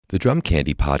The Drum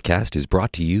Candy podcast is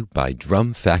brought to you by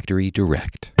Drum Factory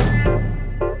Direct.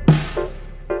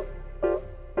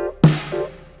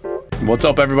 What's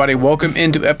up, everybody? Welcome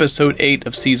into episode 8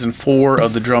 of season 4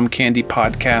 of the Drum Candy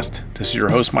podcast. This is your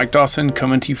host, Mike Dawson,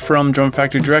 coming to you from Drum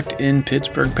Factory Direct in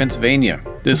Pittsburgh, Pennsylvania.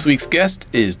 This week's guest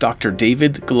is Dr.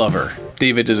 David Glover.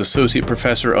 David is Associate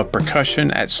Professor of Percussion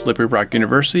at Slippery Rock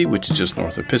University, which is just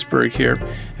north of Pittsburgh here.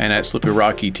 And at Slippery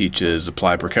Rock, he teaches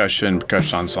applied percussion,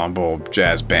 percussion ensemble,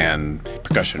 jazz band,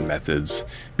 percussion methods,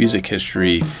 music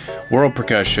history, world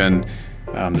percussion.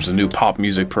 There's a new pop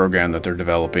music program that they're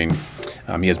developing.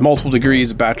 He has multiple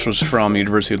degrees, a bachelor's from the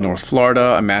University of North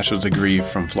Florida, a master's degree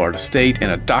from Florida State, and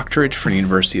a doctorate from the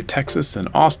University of Texas in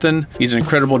Austin. He's an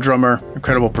incredible drummer,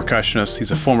 incredible percussionist.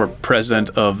 He's a former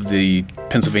president of the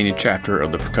Pennsylvania chapter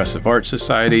of the Percussive Arts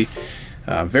Society.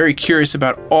 Very curious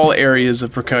about all areas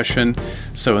of percussion.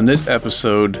 So in this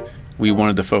episode, we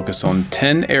wanted to focus on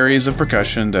 10 areas of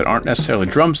percussion that aren't necessarily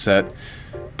drum set,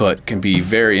 but can be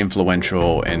very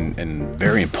influential and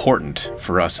very important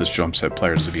for us as drum set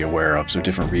players to be aware of. So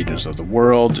different regions of the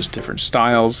world, just different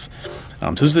styles.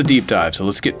 So this is a deep dive, so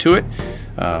let's get to it.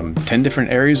 10 different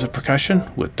areas of percussion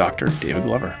with Dr. David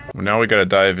Glover. Well, now we got to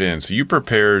dive in. So you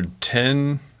prepared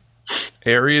 10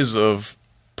 areas of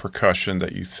percussion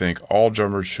that you think all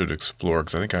drummers should explore,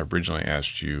 because I think I originally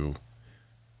asked you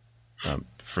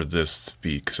for this to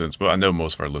be, since I know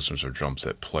most of our listeners are drum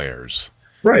set players.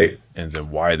 Right. And then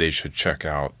why they should check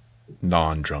out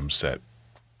non-drum set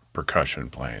percussion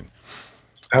playing.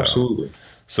 Absolutely.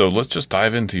 So let's just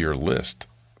dive into your list.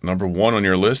 Number 1 on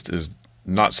your list is,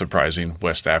 not surprising,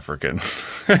 West African.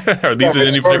 Are these in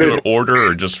any particular order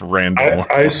or just random?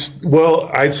 I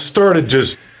started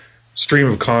just stream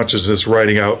of consciousness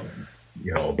writing out,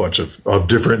 a bunch of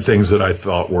different things that I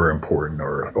thought were important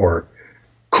or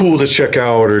cool to check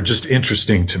out or just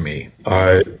interesting to me.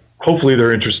 Hopefully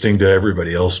they're interesting to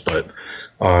everybody else, but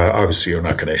obviously I'm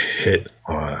not going to hit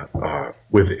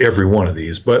with every one of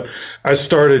these. But I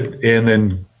started and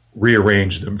then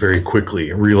rearranged them very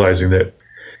quickly, realizing that,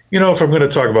 if I'm going to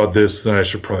talk about this, then I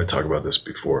should probably talk about this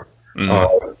before.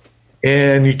 Mm-hmm.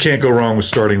 And you can't go wrong with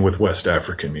starting with West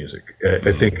African music.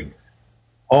 I think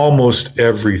almost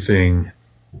everything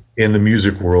in the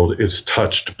music world is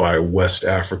touched by West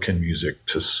African music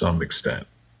to some extent.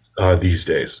 These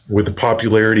days, with the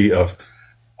popularity of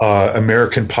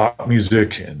American pop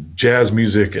music and jazz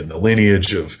music and the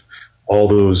lineage of all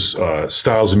those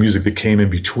styles of music that came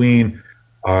in between,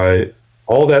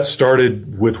 all that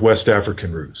started with West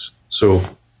African roots.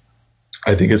 So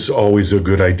I think it's always a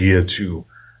good idea to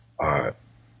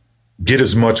get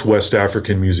as much West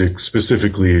African music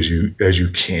specifically as you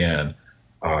can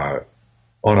on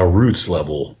a roots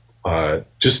level.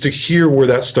 Just to hear where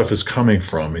that stuff is coming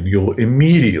from, and you'll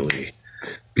immediately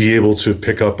be able to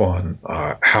pick up on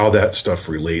how that stuff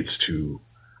relates to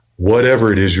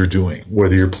whatever it is you're doing,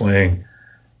 whether you're playing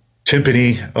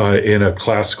timpani in a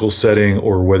classical setting,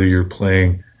 or whether you're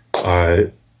playing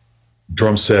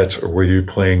drum set, or whether you're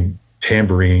playing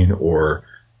tambourine, or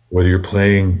whether you're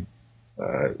playing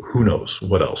who knows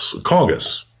what else,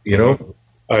 congas.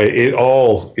 It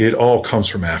all comes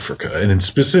from Africa, and then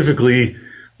specifically,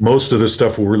 most of the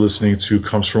stuff we're listening to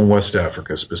comes from West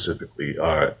Africa specifically,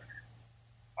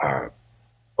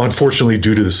 unfortunately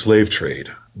due to the slave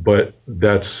trade. But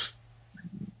that's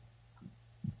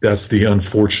the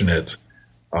unfortunate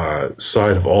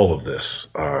side of all of this,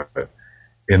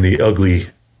 and the ugly,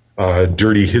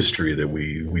 dirty history that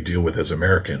we deal with as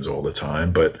Americans all the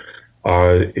time. But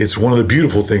it's one of the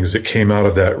beautiful things that came out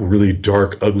of that really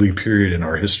dark, ugly period in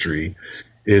our history,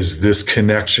 is this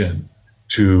connection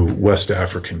to West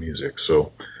African music.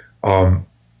 So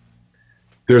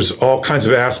there's all kinds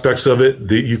of aspects of it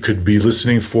that you could be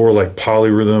listening for, like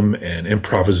polyrhythm and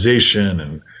improvisation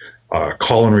and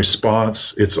call and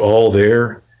response. It's all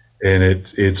there, and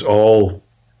it's all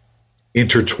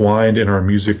intertwined in our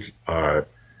music to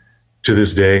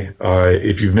this day.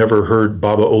 If you've never heard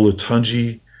Baba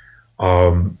Olatunji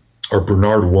or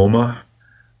Bernard Woma,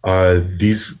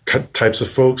 these types of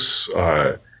folks,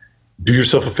 do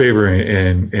yourself a favor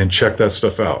and check that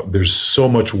stuff out. There's so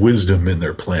much wisdom in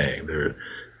their playing.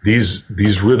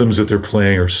 These rhythms that they're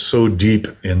playing are so deep,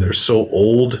 and they're so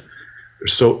old, they're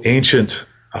so ancient,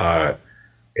 and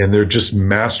they're just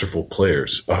masterful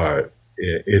players.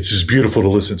 It's just beautiful to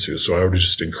listen to. So I would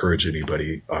just encourage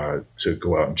anybody to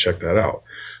go out and check that out.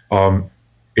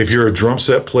 If you're a drum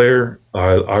set player,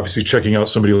 obviously checking out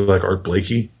somebody like Art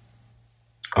Blakey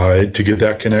to get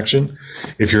that connection.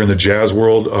 If you're in the jazz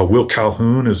world, Will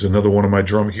Calhoun is another one of my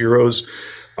drum heroes.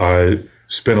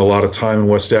 Spent a lot of time in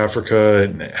West Africa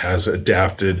and has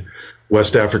adapted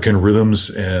West African rhythms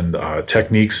and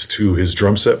techniques to his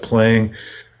drum set playing.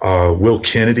 Will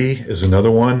Kennedy is another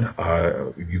one.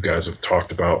 You guys have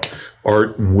talked about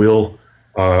Art and Will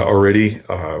already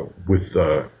with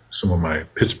some of my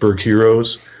Pittsburgh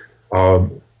heroes.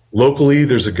 Locally,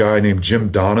 there's a guy named Jim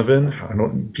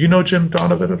Donovan. Do you know Jim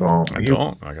Donovan at all? I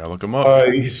don't. I gotta look him up.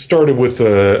 He started with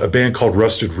a band called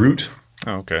Rusted Root.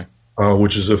 Oh, okay.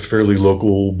 Which is a fairly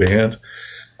local band.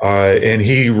 And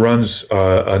he runs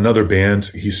another band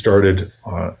he started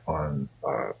on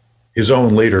his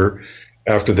own later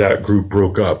after that group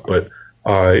broke up. But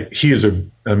he is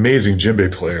an amazing djembe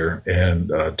player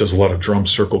and does a lot of drum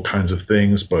circle kinds of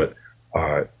things, but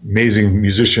amazing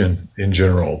musician in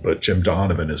general. But Jim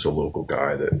Donovan is a local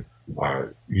guy that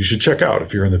you should check out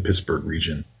if you're in the Pittsburgh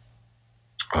region.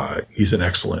 He's an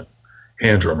excellent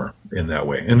hand drummer in that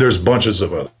way. And there's bunches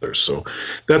of others. So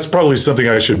that's probably something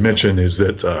I should mention, is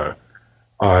that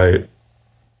I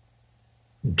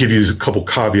give you a couple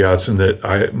caveats, and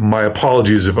that my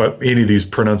apologies if any of these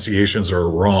pronunciations are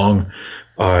wrong.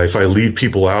 If I leave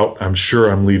people out, I'm sure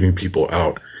I'm leaving people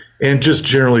out. And just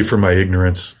generally for my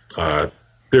ignorance,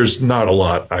 there's not a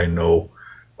lot I know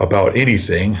about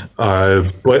anything.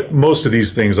 But most of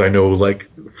these things I know like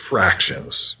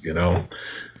fractions, you know.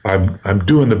 I'm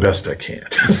doing the best I can.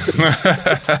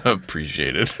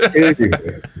 Appreciate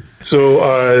it.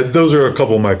 So those are a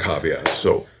couple of my caveats.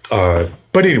 So,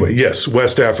 but anyway, yes,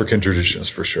 West African traditions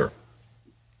for sure.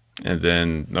 And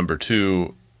then number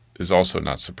 2 is also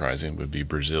not surprising, would be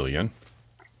Brazilian.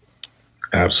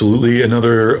 Absolutely,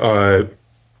 another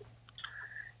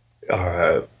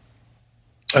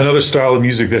style of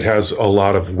music that has a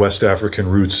lot of West African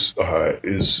roots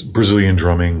is Brazilian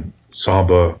drumming,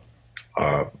 samba,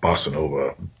 bossa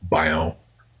nova, baião,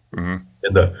 and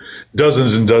the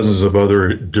dozens and dozens of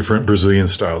other different Brazilian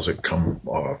styles that come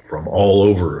from all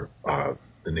over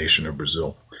the nation of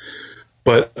Brazil.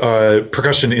 But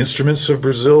percussion instruments of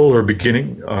Brazil are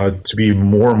beginning to be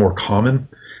more and more common.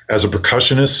 As a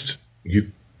percussionist,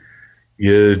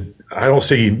 I don't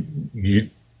say you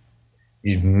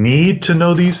need to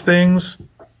know these things,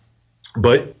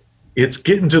 but it's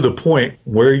getting to the point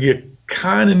where you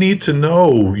kind of need to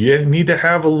know. You need to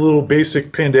have a little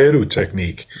basic pandeiro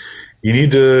technique. You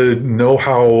need to know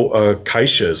how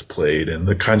caixa is played and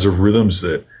the kinds of rhythms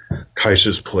that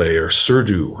caixas play, or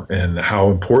surdo, and how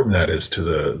important that is to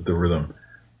the rhythm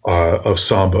of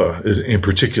samba in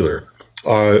particular.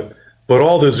 But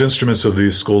all those instruments of the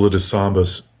Escola de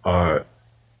Sambas,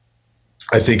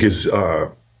 I think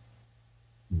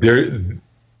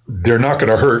they're not going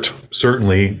to hurt,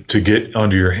 certainly, to get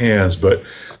under your hands, but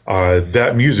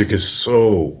that music is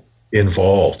so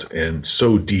involved and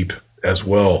so deep as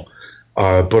well.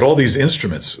 But all these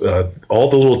instruments, all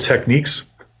the little techniques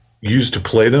used to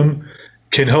play them,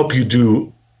 can help you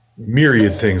do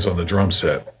myriad things on the drum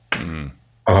set.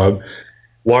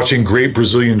 Watching great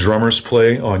Brazilian drummers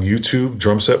play on YouTube,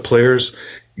 drum set players,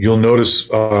 you'll notice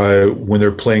when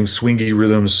they're playing swingy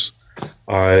rhythms,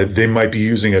 they might be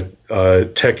using a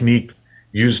technique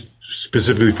used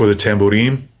specifically for the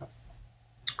tamborim,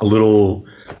 a little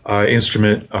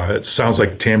instrument. It sounds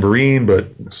like tambourine, but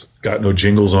it's got no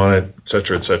jingles on it, et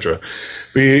cetera, et cetera.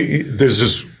 There's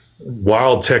this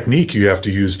wild technique you have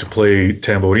to use to play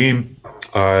tamborim.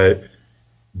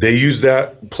 They use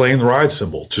that playing the ride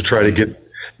cymbal to try to get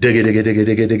dig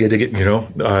it, you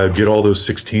know, get all those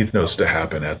 16th notes to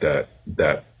happen at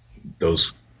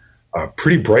those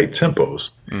pretty bright tempos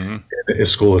in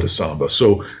Escola de Samba.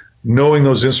 So knowing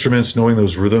those instruments, knowing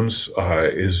those rhythms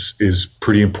is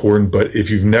pretty important. But if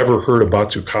you've never heard a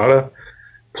batucada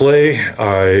play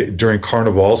during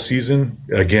Carnival season,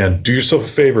 again, do yourself a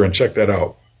favor and check that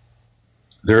out.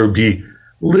 There would be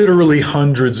literally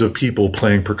hundreds of people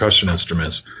playing percussion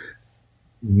instruments,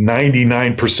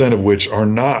 99% of which are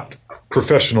not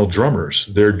professional drummers.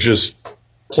 They're just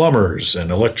plumbers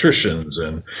and electricians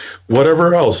and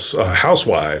whatever else,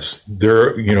 housewives.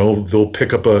 They'll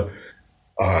pick up a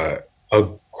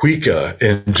cuica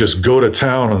and just go to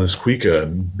town on this cuica,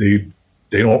 and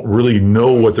they don't really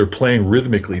know what they're playing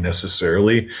rhythmically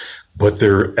necessarily, but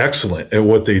they're excellent at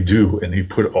what they do. And you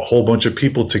put a whole bunch of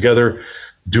people together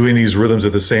doing these rhythms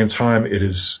at the same time.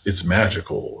 It's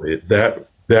magical.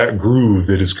 That groove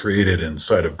that is created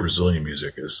inside of Brazilian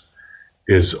music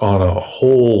is on a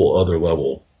whole other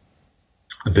level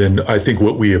than I think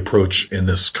what we approach in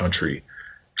this country,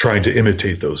 trying to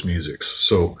imitate those musics.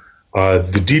 So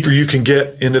the deeper you can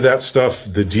get into that stuff,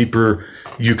 the deeper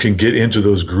you can get into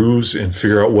those grooves and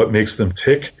figure out what makes them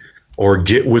tick, or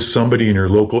get with somebody in your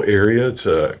local area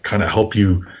to kind of help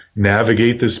you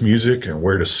navigate this music and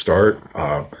where to start.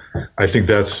 I think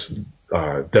that's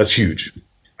huge.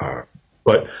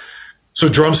 But so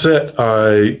drum set,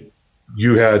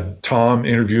 you had Tom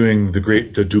interviewing the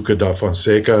great Duca da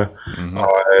Fonseca.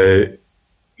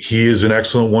 He is an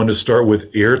excellent one to start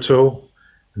with. Airto,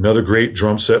 another great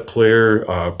drum set player,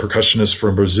 percussionist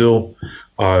from Brazil.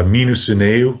 Minu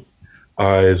Sineu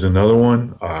is another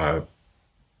one.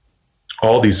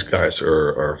 All these guys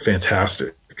are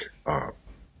fantastic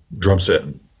drum set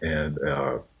and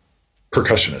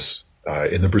percussionists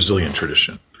in the Brazilian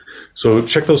tradition. So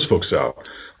check those folks out.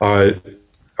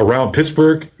 Around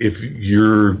Pittsburgh, if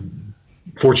you're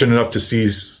fortunate enough to see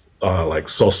like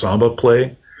Sol Samba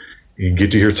play, you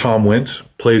get to hear Tom Wendt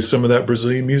play some of that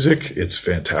Brazilian music. It's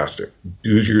fantastic.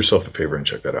 Do yourself a favor and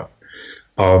check that out.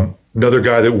 Another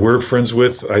guy that we're friends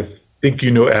with, I think you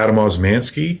know Adam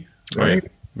Osmansky, right?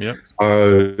 Yep.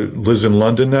 Lives in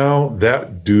London now.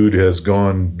 That dude has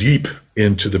gone deep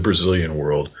into the Brazilian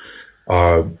world.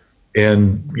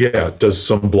 And yeah, does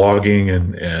some blogging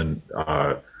and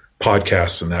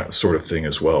podcasts and that sort of thing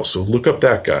as well. So look up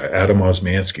that guy. Adam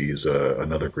Osmansky is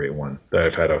another great one that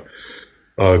I've had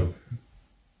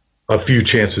a few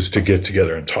chances to get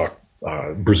together and talk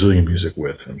Brazilian music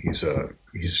with, and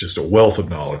he's just a wealth of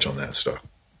knowledge on that stuff.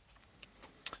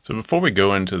 So before we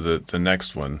go into the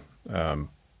next one,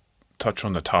 touch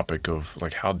on the topic of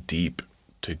like how deep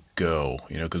to go,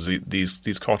 because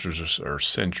these cultures are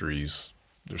centuries.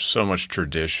 There's so much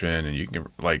tradition, and you can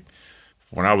like.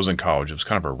 When I was in college, it was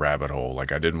kind of a rabbit hole.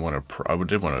 Like I didn't want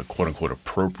to quote unquote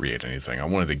appropriate anything. I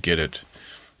wanted to get it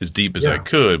as deep as I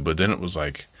could, but then it was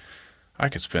like I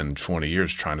could spend 20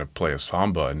 years trying to play a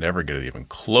samba and never get it even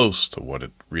close to what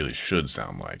it really should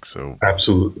sound like. So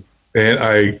absolutely, and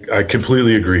I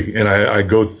completely agree. And I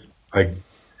go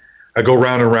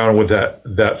round and round with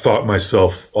that thought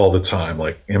myself all the time.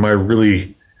 Like, am I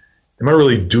really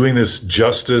doing this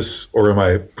justice, or am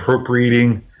I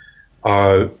appropriating?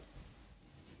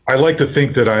 I like to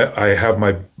think that I have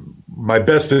my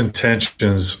best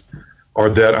intentions are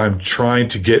that I'm trying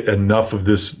to get enough of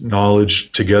this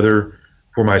knowledge together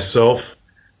for myself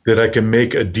that I can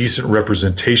make a decent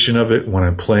representation of it when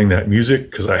I'm playing that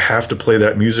music, because I have to play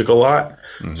that music a lot.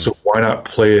 Mm-hmm. So why not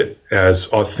play it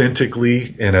as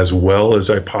authentically and as well as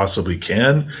I possibly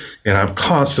can? And I'm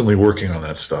constantly working on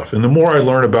that stuff. And the more I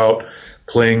learn about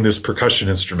playing this percussion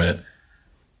instrument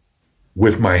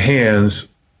with my hands,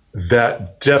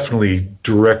 that definitely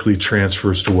directly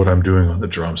transfers to what I'm doing on the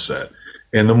drum set.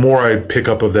 And the more I pick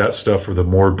up of that stuff, or the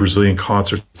more Brazilian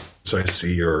concerts I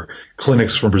see, or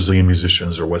clinics from Brazilian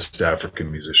musicians or West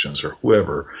African musicians or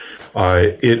whoever,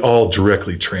 it all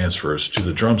directly transfers to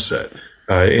the drum set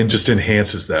and just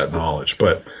enhances that knowledge.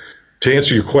 But to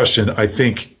answer your question, I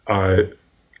think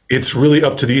it's really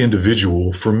up to the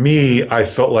individual. For me, I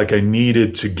felt like I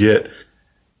needed to get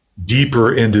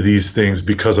deeper into these things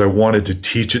because I wanted to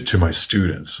teach it to my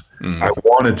students. Mm-hmm. I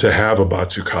wanted to have a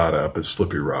batucada up at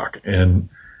Slippy Rock and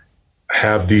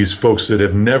have these folks that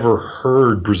have never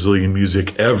heard Brazilian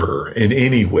music ever in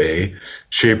any way,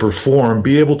 shape, or form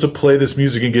be able to play this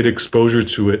music and get exposure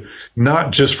to it,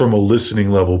 not just from a listening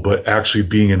level, but actually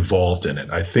being involved in it.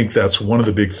 I think that's one of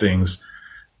the big things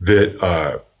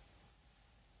that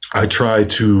I try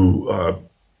to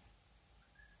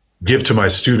give to my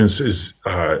students is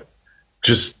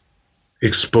just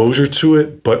exposure to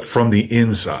it, but from the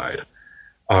inside.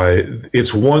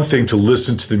 It's one thing to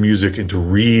listen to the music and to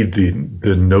read the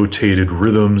notated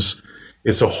rhythms.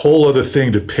 It's a whole other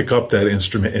thing to pick up that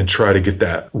instrument and try to get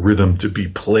that rhythm to be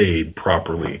played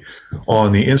properly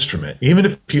on the instrument. Even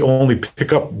if you only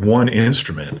pick up one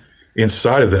instrument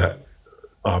inside of that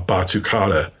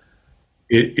batucada,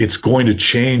 it's going to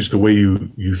change the way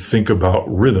you think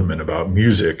about rhythm and about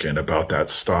music and about that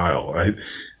style.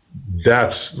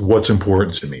 That's what's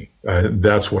important to me.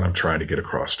 That's what I'm trying to get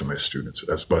across to my students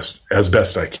as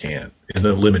best I can in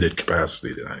the limited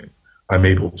capacity that I'm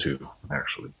able to,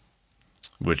 actually.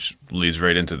 Which leads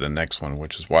right into the next one,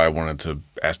 which is why I wanted to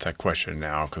ask that question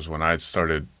now, because when I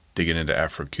started digging into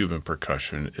Afro-Cuban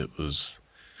percussion, it was,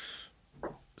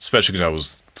 especially because I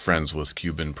was friends with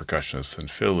Cuban percussionists in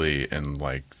Philly, and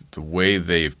like the way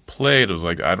they've played, it was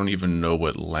like, I don't even know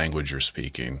what language you're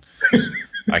speaking.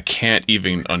 I can't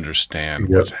even understand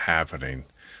what's happening.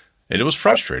 And it was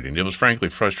frustrating. It was frankly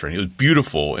frustrating. It was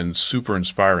beautiful and super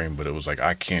inspiring, but it was like,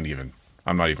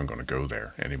 I'm not even going to go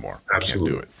there anymore. Absolutely.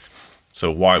 I can't do it.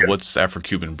 So what's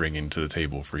Afro-Cuban bringing to the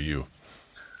table for you?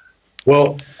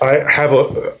 Well, I have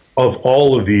of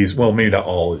all of these, well, maybe not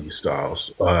all of these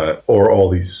styles, or all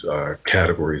these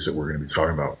categories that we're going to be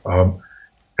talking about.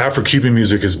 Afro-Cuban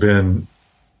music has been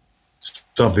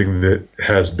something that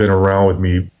has been around with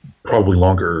me probably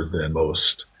longer than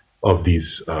most of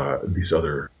these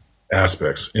other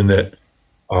aspects, in that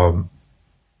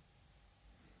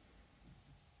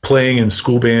playing in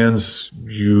school bands,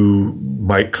 you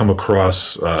might come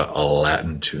across a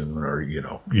Latin tune, or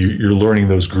you're learning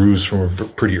those grooves from a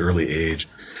pretty early age.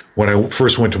 When I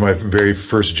first went to my very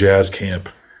first jazz camp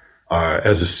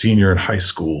as a senior in high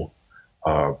school,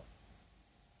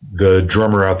 the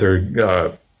drummer out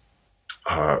there,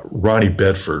 Ronnie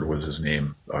Bedford was his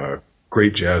name,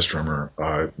 great jazz drummer,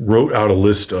 wrote out a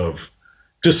list of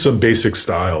just some basic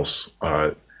styles.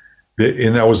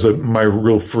 And that was my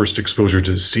real first exposure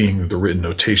to seeing the written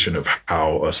notation of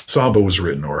how a samba was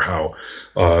written, or how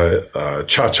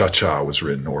cha-cha-cha was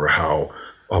written, or how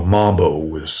a mambo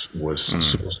was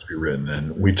supposed to be written.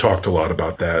 And we talked a lot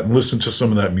about that and listened to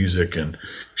some of that music and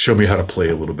showed me how to play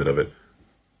a little bit of it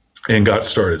and got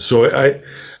started. So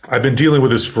I've been dealing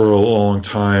with this for a long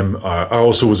time. I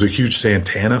also was a huge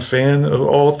Santana fan of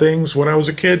all things when I was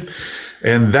a kid,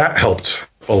 and that helped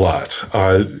a lot.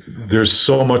 There's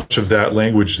so much of that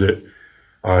language that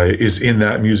is in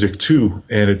that music too,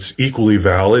 and it's equally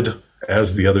valid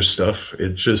as the other stuff.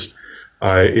 It's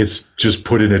just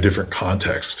put in a different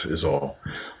context is all.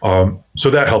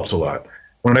 So that helped a lot.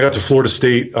 When I got to Florida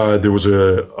State, there was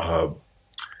a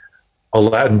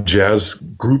Latin jazz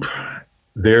group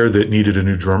there that needed a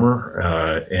new drummer,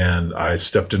 and I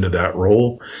stepped into that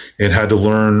role and had to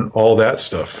learn all that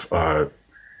stuff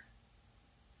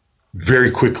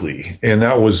very quickly, and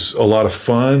that was a lot of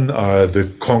fun. The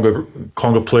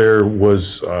conga player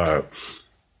was a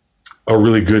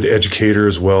really good educator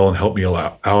as well, and helped me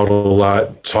out a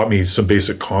lot. Taught me some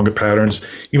basic conga patterns.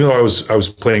 Even though I was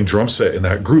playing drum set in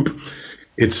that group,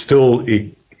 it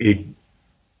started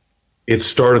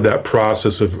that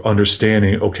process of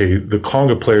understanding. Okay, the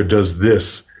conga player does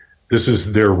this. This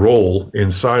is their role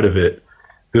inside of it.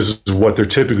 This is what they're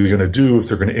typically going to do. If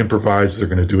they're going to improvise, they're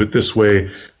going to do it this way.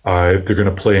 If they're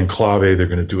going to play in clave, they're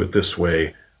going to do it this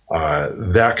way.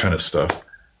 That kind of stuff.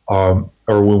 Or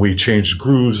when we change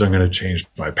grooves, I'm going to change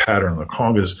my pattern on the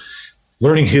congas.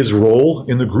 Learning his role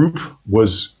in the group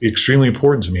was extremely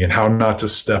important to me, and how not to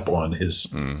step on his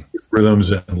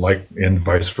rhythms and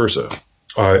vice versa.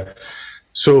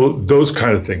 So those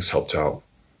kind of things helped out.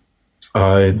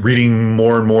 Reading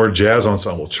more and more jazz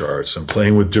ensemble charts and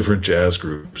playing with different jazz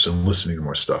groups and listening to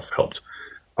more stuff helped.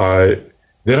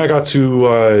 Then I got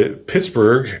to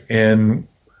Pittsburgh, and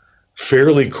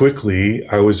fairly quickly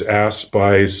I was asked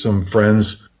by some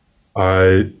friends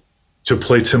to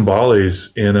play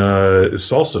timbales in a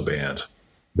salsa band.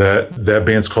 That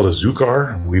band's called a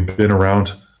Zukar. We've been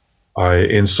around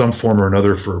in some form or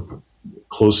another for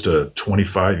close to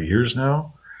 25 years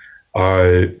now.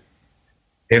 And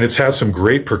it's had some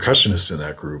great percussionists in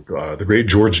that group. The great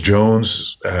George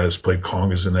Jones has played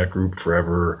congas in that group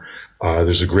forever.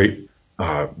 There's a great,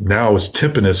 now is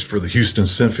timpanist for the Houston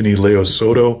Symphony. Leo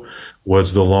Soto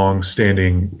was the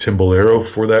long-standing timbalero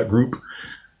for that group.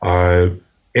 And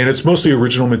it's mostly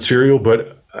original material,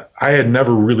 but I had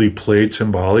never really played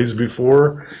timbales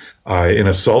before in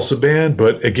a salsa band.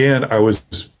 But again, I was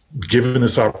given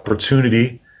this opportunity.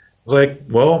 I was like,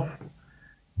 well,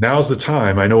 now's the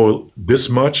time. I know this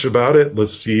much about it.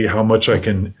 Let's see how much I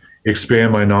can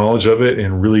expand my knowledge of it,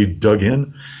 and really dug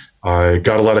in. I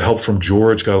got a lot of help from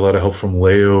George, got a lot of help from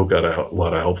Leo, got a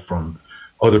lot of help from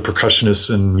other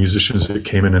percussionists and musicians that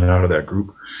came in and out of that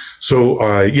group. So,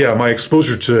 my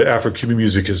exposure to Afro-Cuban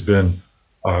music has been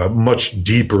much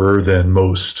deeper than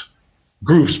most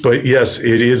groups. But yes,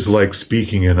 it is like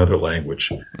speaking another language.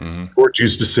 Mm-hmm. George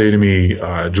used to say to me,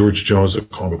 George Jones, a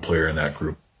conga player in that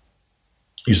group,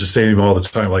 used to say to me all the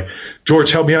time, like,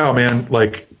 George, help me out, man.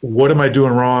 Like, what am I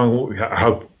doing wrong?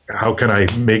 How can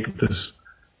I make this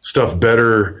stuff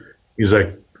better? He's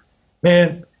like,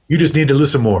 man, you just need to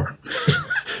listen more.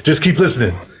 Just keep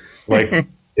listening. Like,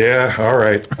 yeah, all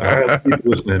right. I'll keep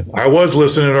listening. I was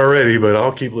listening already, but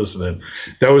I'll keep listening.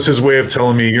 That was his way of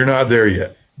telling me, you're not there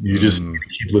yet. You just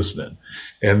keep listening.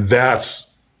 And that's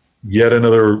yet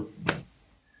another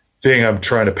thing I'm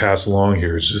trying to pass along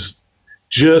here, is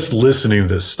just listening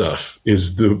to this stuff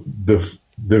is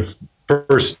the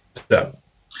first step.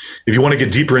 If you want to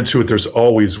get deeper into it, there's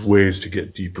always ways to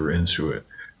get deeper into it.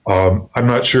 I'm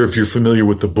not sure if you're familiar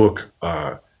with the book,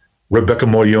 Rebecca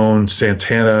Morion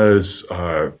Santana's,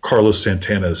 Carlos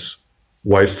Santana's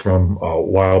wife from a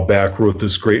while back, wrote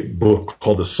this great book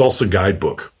called The Salsa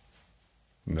Guidebook.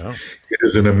 No. It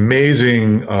is an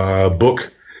amazing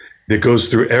book that goes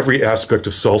through every aspect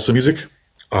of salsa music.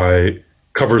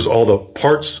 Covers all the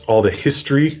parts, all the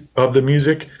history of the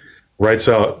music, writes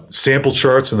out sample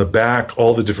charts in the back,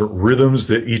 all the different rhythms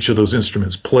that each of those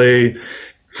instruments play,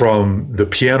 from the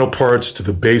piano parts to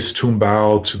the bass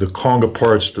tumbao to the conga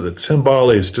parts to the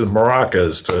timbales to the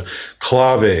maracas to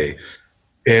clave.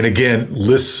 and again,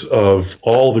 lists of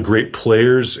all the great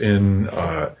players in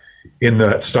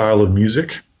that style of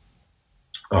music.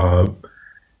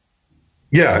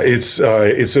 It's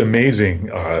amazing,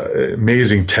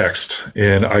 amazing text,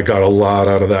 and I got a lot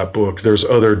out of that book. There's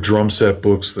other drum set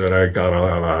books that I got a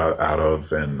lot out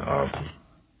of, and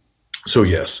so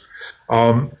yes.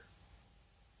 But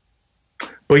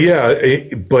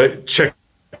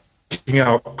checking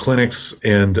out clinics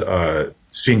and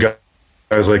seeing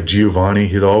guys like Giovanni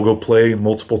Hidalgo play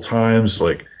multiple times,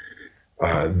 like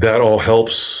that all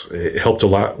helps. It helped a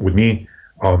lot with me.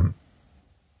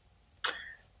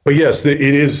 But yes, it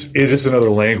is another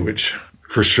language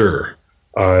for sure.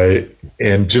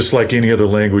 And just like any other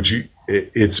language,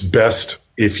 it's best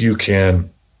if you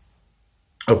can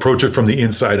approach it from the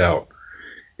inside out.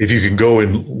 If you can go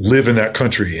and live in that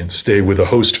country and stay with a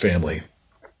host family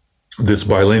that's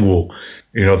bilingual,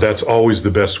 that's always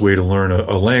the best way to learn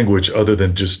a language, other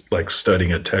than just like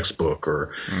studying a textbook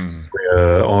or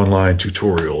online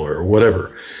tutorial or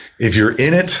whatever. If you're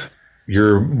in it,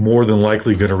 you're more than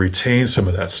likely going to retain some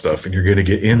of that stuff, and you're going to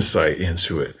get insight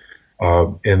into it.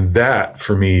 And that,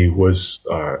 for me, was,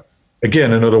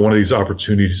 again, another one of these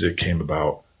opportunities that came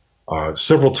about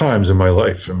several times in my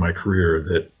life and my career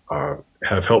that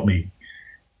have helped me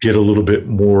get a little bit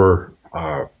more,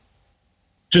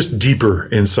 just deeper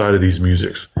inside of these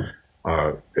musics.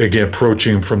 Again,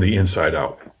 approaching from the inside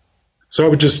out. So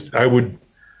I would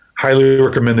highly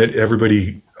recommend that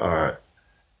everybody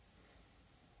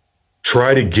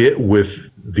try to get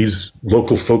with these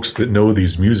local folks that know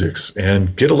these musics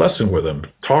and get a lesson with them,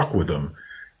 talk with them,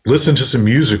 listen to some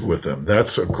music with them.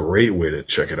 That's a great way to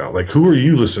check it out. Like, who are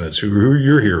you listening to? Who are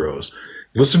your heroes?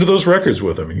 Listen to those records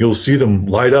with them, and you'll see them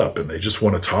light up, and they just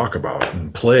want to talk about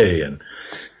and play and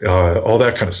all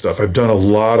that kind of stuff. I've done a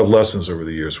lot of lessons over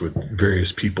the years with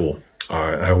various people.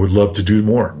 I would love to do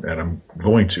more, and I'm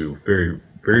going to very,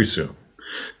 very soon.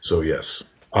 So yes.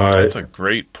 That's a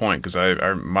great point, because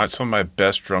some of my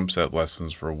best drum set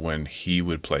lessons were when he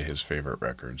would play his favorite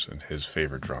records and his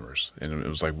favorite drummers. And it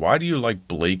was like, why do you like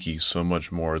Blakey so much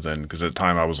more than, because at the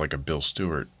time I was like a Bill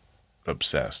Stewart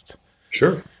obsessed.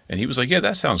 Sure. And he was like, yeah,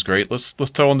 that sounds great. Let's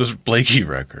throw on this Blakey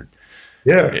record.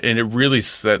 Yeah. And it really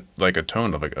set like a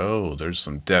tone of like, oh, there's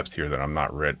some depth here that I'm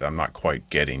not quite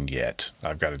getting yet.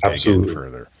 I've got to dig in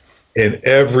further. And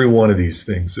every one of these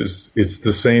things it's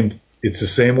the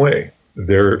same way.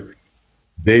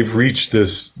 They've reached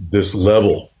this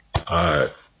level, and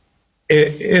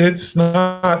it's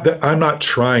not that I'm not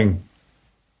trying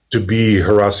to be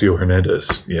Horacio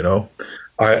Hernandez.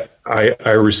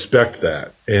 I respect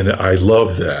that and I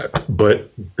love that,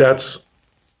 but that's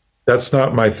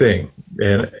not my thing,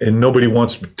 and nobody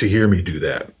wants to hear me do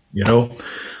that.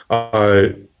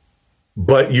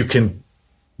 But you can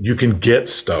get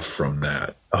stuff from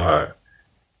that.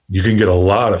 You can get a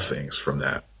lot of things from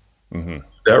that. Mm-hmm.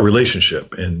 That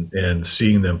relationship and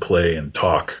seeing them play and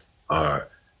talk about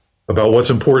what's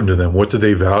important to them. What do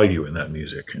they value in that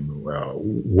music, and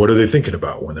what are they thinking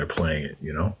about when they're playing it?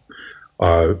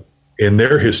 In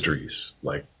their histories,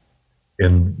 like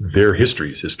in their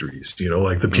histories,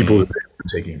 like the people that they were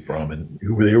taking from and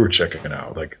who they were checking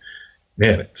out. Like,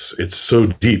 man, it's so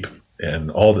deep,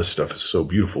 and all this stuff is so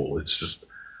beautiful. It's just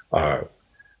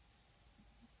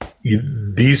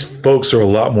these folks are a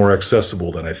lot more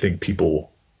accessible than I think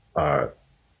people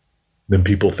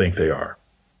think they are.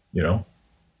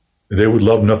 They would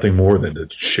love nothing more than to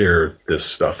share this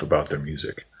stuff about their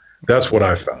music. That's what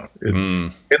I found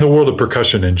in the world of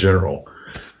percussion in general.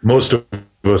 Most of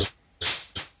us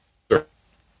are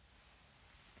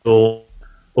still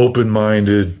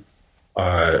open-minded,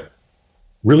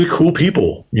 really cool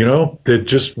people, that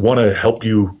just want to help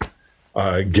you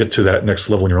get to that next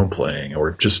level in your own playing,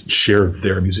 or just share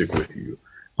their music with you.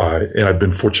 And I've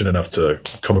been fortunate enough to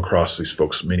come across these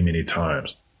folks many, many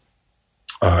times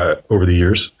over the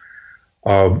years.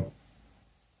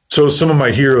 So some of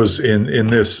my heroes in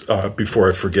this, before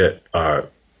I forget,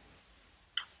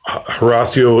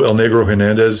 Horacio El Negro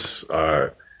Hernandez,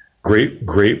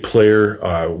 great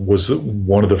player, was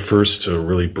one of the first to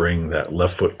really bring that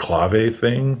left foot clave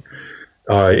thing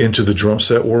into the drum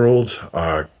set world.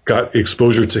 Got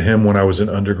exposure to him when I was in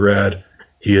undergrad.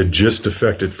 He had just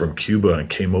defected from Cuba and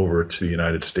came over to the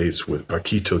United States with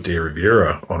Paquito de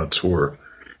Rivera on a tour.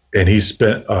 And he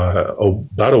spent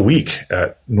about a week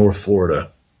at North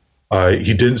Florida.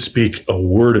 He didn't speak a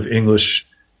word of English,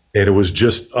 and it was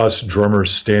just us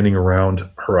drummers standing around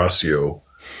Horacio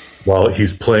while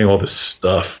he's playing all this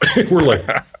stuff. We're like,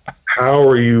 how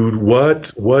are you?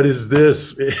 What is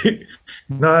this?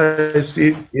 Nice.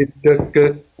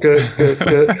 Good.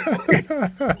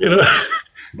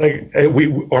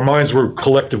 our minds were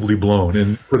collectively blown,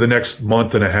 and for the next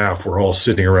month and a half, we're all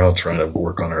sitting around trying to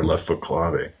work on our left foot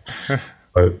clave.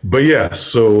 But yeah,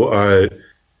 so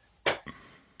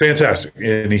fantastic,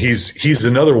 and he's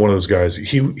another one of those guys.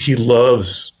 He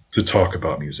loves to talk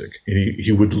about music, and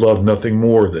he would love nothing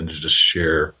more than to just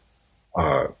share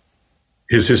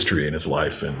his history and his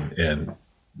life and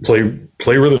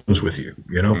play rhythms with you.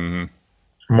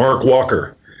 Mark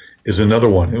Walker is another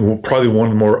one, and probably one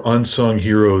of the more unsung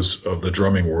heroes of the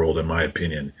drumming world, in my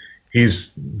opinion.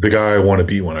 He's the guy I want to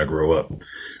be when I grow up.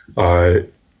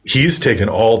 He's taken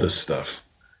all this stuff,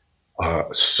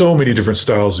 so many different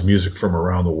styles of music from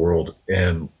around the world,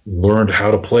 and learned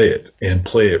how to play it and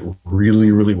play it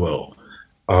really, really well.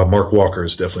 Mark Walker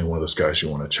is definitely one of those guys you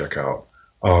want to check out.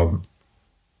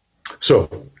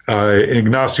 So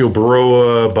Ignacio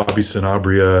Baroa, Bobby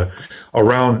Sanabria.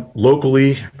 Around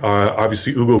locally,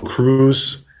 obviously Hugo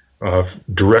Cruz,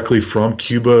 directly from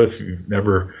Cuba. If you've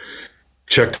never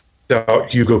checked out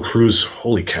Hugo Cruz,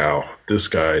 holy cow, this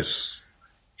guy's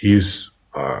he's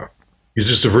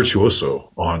just a virtuoso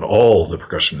on all the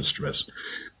percussion instruments.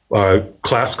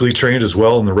 Classically trained as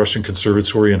well in the Russian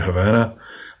Conservatory in Havana.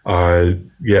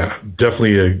 Yeah,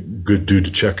 definitely a good dude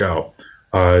to check out.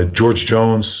 George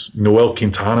Jones, Noel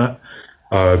Quintana,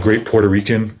 great Puerto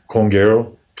Rican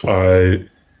conguero,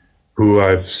 who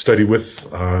I've studied with.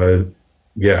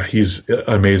 Yeah, he's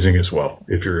amazing as well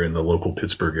if you're in the local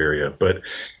Pittsburgh area. But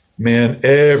man,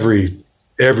 every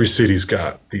city's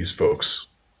got these folks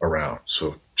around,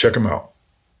 so check them out.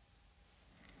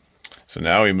 So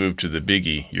now we move to the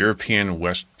biggie, European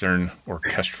Western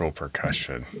orchestral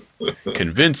percussion.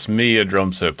 Convince me, a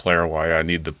drum set player, why I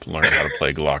need to learn how to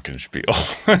play glockenspiel.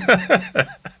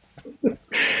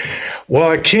 Well,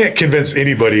 I can't convince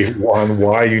anybody on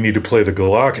why you need to play the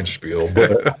glockenspiel,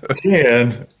 but I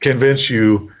can convince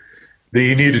you that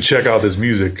you need to check out this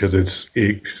music because it's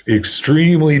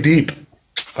extremely deep,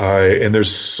 and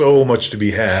there's so much to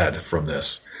be had from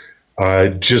this. I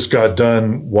just got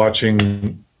done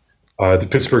watching the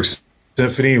Pittsburgh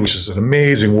Symphony, which is an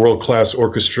amazing world-class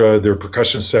orchestra. Their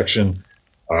percussion section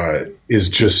is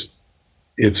just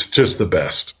the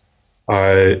best.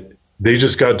 They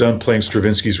just got done playing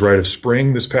Stravinsky's Rite of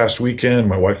Spring this past weekend.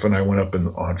 My wife and I went up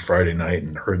on Friday night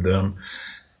and heard them.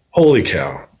 Holy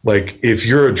cow. Like, if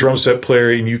you're a drum set player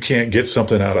and you can't get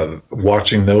something out of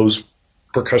watching those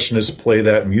percussionists play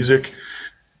that music,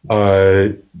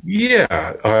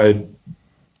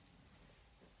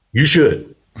 you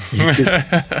should.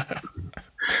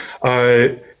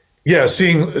 Yeah,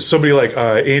 seeing somebody like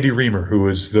Andy Reamer, who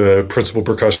is the principal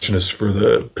percussionist for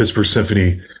the Pittsburgh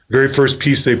Symphony, very first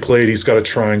piece they played, he's got a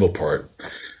triangle part,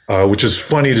 which is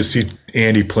funny to see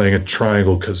Andy playing a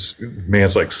triangle because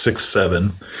man's like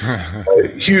 6'7",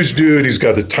 huge dude. He's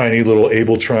got the tiny little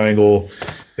able triangle,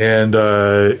 and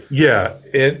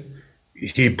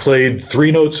he played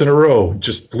 3 notes in a row,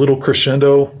 just little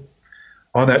crescendo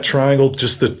on that triangle.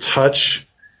 Just the touch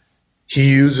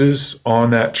he uses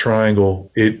on that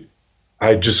triangle,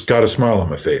 I just got a smile on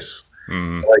my face.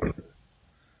 Like,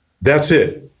 that's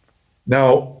it.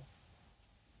 Now,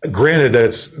 granted,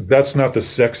 that's not the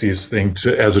sexiest thing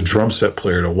as a drum set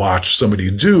player to watch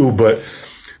somebody do, but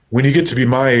when you get to be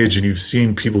my age and you've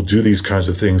seen people do these kinds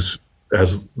of things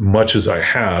as much as I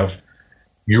have,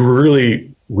 you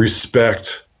really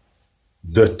respect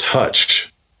the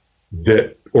touch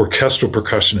that orchestral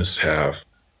percussionists have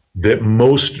that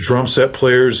most drum set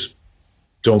players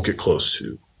don't get close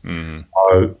to.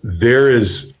 There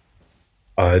is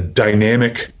a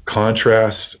dynamic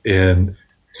contrast in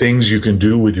things you can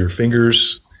do with your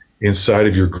fingers inside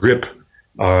of your grip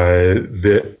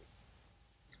that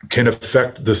can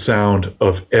affect the sound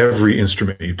of every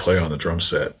instrument you play on the drum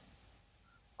set.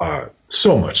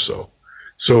 So much so.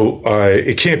 So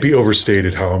it can't be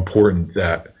overstated how important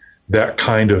that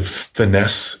kind of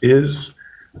finesse is.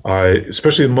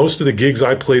 Especially in most of the gigs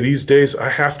I play these days, I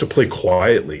have to play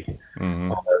quietly.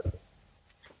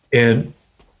 And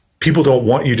people don't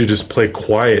want you to just play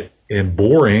quiet and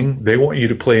boring. They want you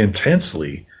to play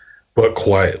intensely, but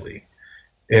quietly.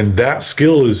 And that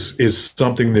skill is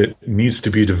something that needs to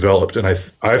be developed. And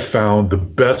I've found the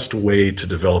best way to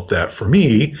develop that for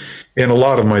me and a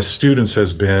lot of my students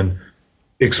has been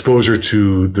exposure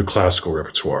to the classical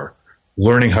repertoire,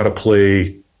 learning how to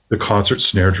play the concert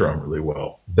snare drum really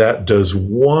well. That does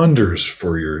wonders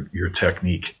for your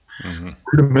technique.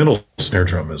 Rudimental snare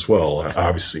drum as well,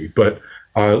 obviously, but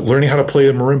learning how to play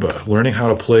a marimba, learning how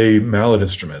to play mallet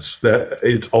instruments, that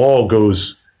it all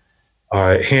goes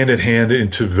hand in hand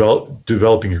into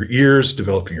developing your ears,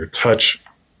 developing your touch,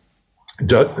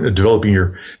 developing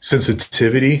your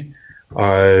sensitivity.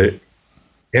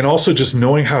 And also just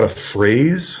knowing how to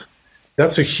phrase,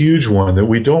 that's a huge one that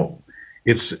we don't,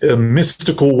 it's a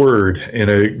mystical word and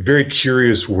a very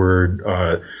curious word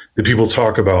that people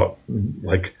talk about,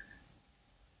 like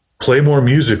play more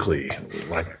musically,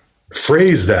 like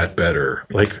phrase that better.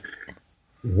 Like,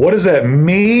 what does that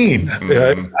mean?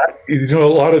 A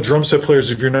lot of drum set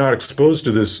players, if you're not exposed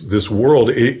to this world,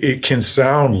 it can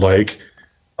sound like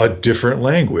a different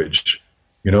language,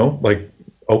 like,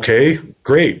 okay,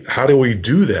 great. How do we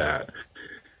do that?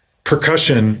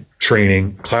 Percussion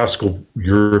training, classical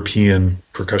European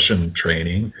percussion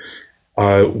training,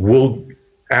 will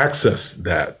access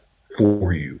that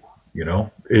for you.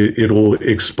 It'll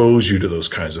expose you to those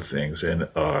kinds of things and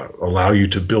allow you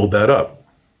to build that up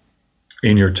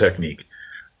in your technique.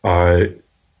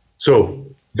 So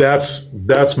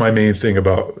that's my main thing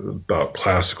about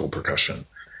classical percussion,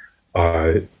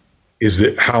 is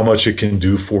that how much it can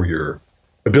do for your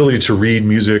ability to read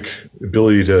music,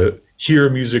 ability to hear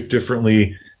music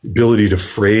differently, ability to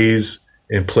phrase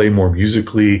and play more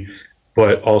musically,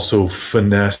 but also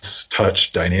finesse,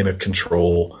 touch, dynamic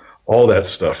control. All that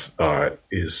stuff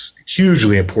is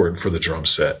hugely important for the drum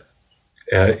set.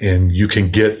 And you can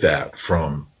get that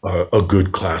from a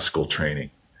good classical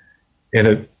training.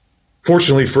 And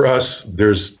fortunately for us,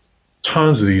 there's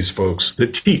tons of these folks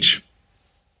that teach.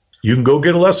 You can go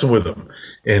get a lesson with them.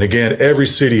 And again, every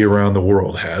city around the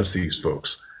world has these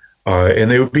folks.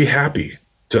 And they would be happy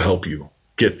to help you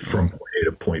get from point A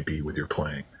to point B with your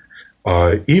playing.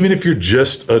 Even if you're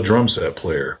just a drum set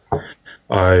player,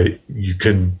 you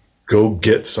can go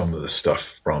get some of the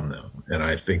stuff from them. And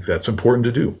I think that's important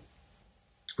to do.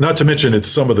 Not to mention it's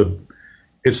some of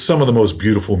the most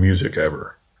beautiful music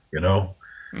ever,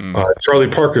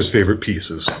 Charlie Parker's favorite piece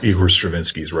is Igor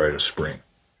Stravinsky's Rite of Spring.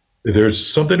 There's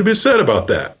something to be said about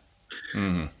that.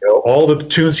 All the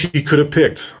tunes he could have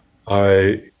picked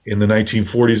in the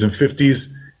 1940s and 50s,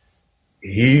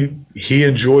 he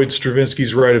enjoyed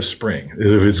Stravinsky's Rite of Spring.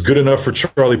 If it's good enough for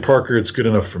Charlie Parker, it's good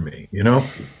enough for me,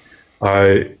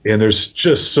 and there's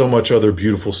just so much other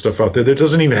beautiful stuff out there that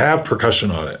doesn't even have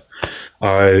percussion on it.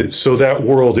 So that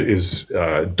world is,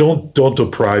 don't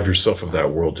deprive yourself of that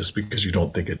world just because you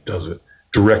don't think it doesn't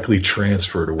directly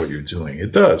transfer to what you're doing.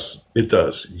 It does. You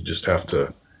just have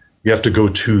to go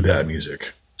to that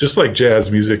music. Just like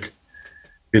jazz music,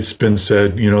 it's been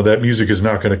said, that music is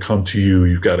not going to come to you.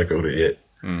 You've got to go to it.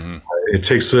 It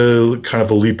takes a kind of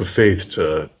a leap of faith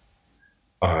to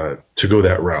go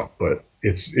that route, but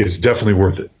it's definitely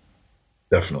worth it.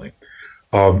 Definitely.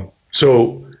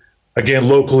 So again,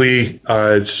 locally,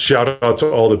 shout out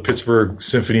to all the Pittsburgh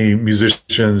Symphony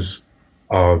musicians,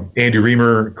 Andy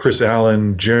Reamer, Chris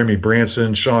Allen, Jeremy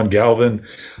Branson, Sean Galvin.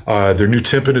 Their new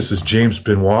timpanist is James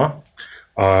Benoit.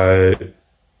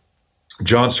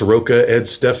 John Soroka, Ed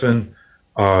Steffen,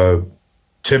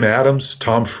 Tim Adams,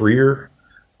 Tom Freer.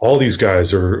 All these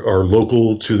guys are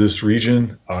local to this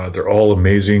region. They're all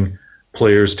amazing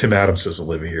players. Tim Adams doesn't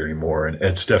live here anymore, and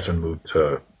Ed Steffen moved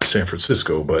to San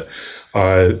Francisco. But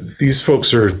these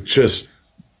folks they're just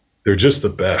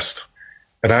the best.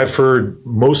 And I've heard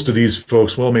most of these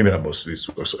folks, well, maybe not most of these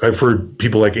folks. I've heard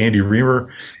people like Andy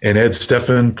Reamer and Ed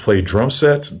Steffen play drum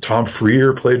set. Tom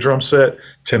Freer play drum set.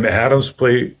 Tim Adams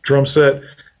play drum set.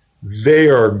 They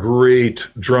are great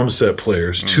drum set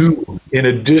players too, in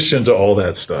addition to all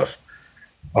that stuff.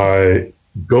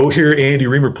 Go hear Andy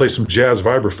Reamer play some jazz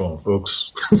vibraphone,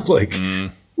 folks.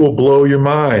 Will blow your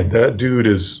mind. That dude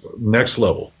is next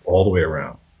level all the way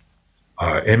around.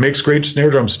 And makes great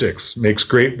snare drum sticks, makes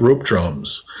great rope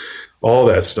drums, all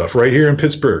that stuff right here in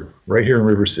Pittsburgh, right here in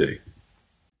River City.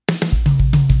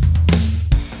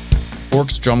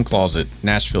 Forks Drum Closet,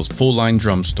 Nashville's full-line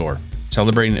drum store.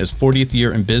 Celebrating its 40th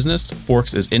year in business,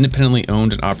 Forks is independently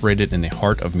owned and operated in the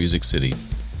heart of Music City.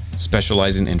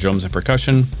 Specializing in drums and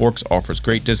percussion, Forks offers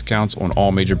great discounts on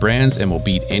all major brands and will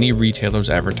beat any retailer's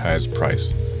advertised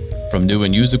price. From new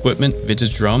and used equipment,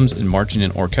 vintage drums, and marching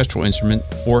and orchestral instrument,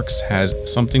 Forks has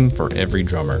something for every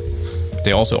drummer.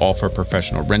 They also offer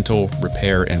professional rental,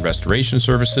 repair, and restoration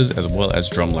services, as well as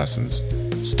drum lessons.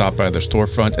 Stop by their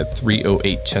storefront at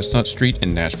 308 Chestnut Street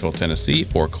in Nashville, Tennessee,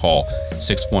 or call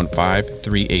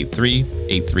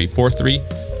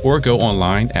 615-383-8343, or go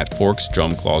online at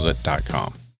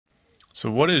forksdrumcloset.com. So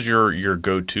what is your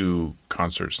go-to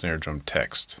concert snare drum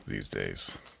text these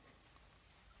days?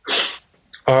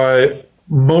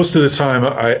 Most of the time,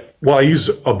 I use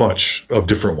a bunch of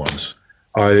different ones.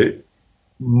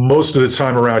 Most of the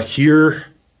time around here,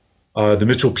 the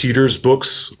Mitchell Peters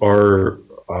books are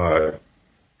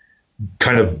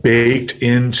kind of baked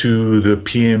into the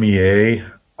PMEA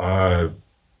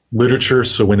literature.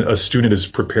 So when a student is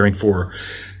preparing for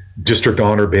district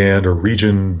honor band or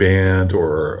region band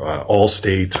or all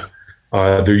state,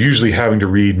 they're usually having to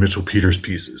read Mitchell Peters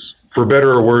pieces. For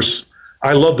better or worse,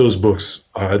 I love those books.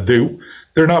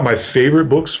 They're not my favorite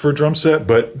books for drum set,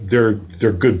 but they're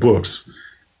good books.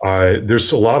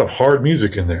 There's a lot of hard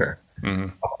music in there. Mm-hmm.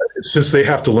 Since they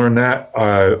have to learn that,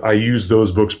 I use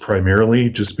those books primarily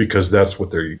just because that's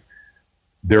what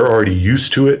they're already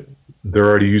used to it. They're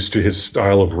already used to his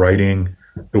style of writing,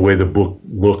 the way the book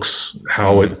looks,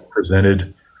 how it's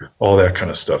presented, all that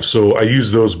kind of stuff. So I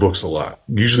use those books a lot.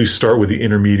 Usually start with the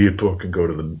intermediate book and go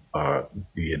to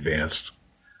the advanced.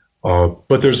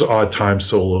 But there's odd time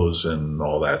solos and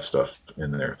all that stuff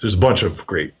in there. There's a bunch of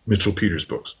great Mitchell Peters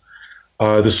books.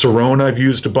 The Cerrone I've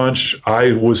used a bunch.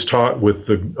 I was taught with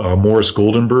the Morris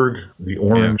Goldenberg, the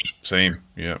orange. Yeah, same,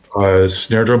 yeah.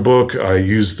 Snare drum book. I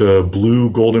used the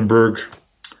blue Goldenberg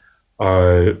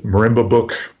marimba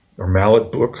book or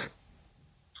mallet book.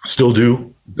 Still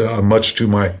do, much to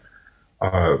my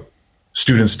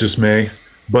students' dismay.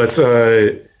 But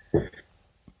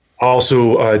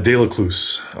also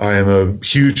Delacluse. I am a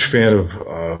huge fan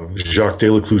of Jacques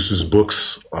Delacluse's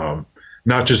books.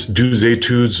 Not just Deux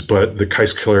Etudes, but the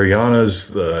Cais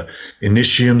Clarianas, the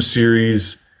Initium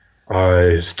series,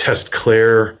 his Test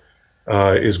Clair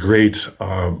is great.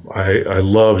 I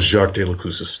love Jacques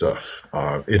Delacluse's stuff,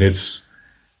 and it's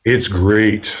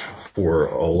great for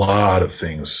a lot of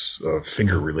things,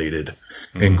 finger related,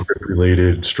 and grip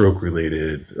related, stroke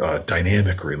related,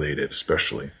 dynamic related,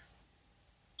 especially.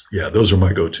 Yeah, those are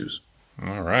my go-tos.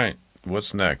 All right,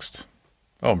 what's next?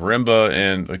 Oh, marimba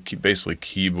and basically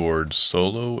keyboard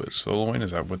soloing.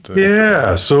 Is that what the?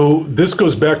 Yeah. So this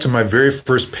goes back to my very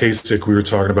first PASIC we were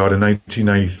talking about in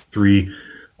 1993.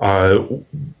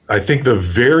 I think the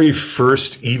very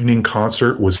first evening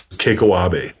concert was Keiko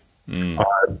Abe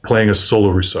playing a solo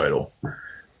recital.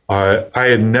 I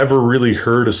had never really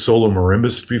heard a solo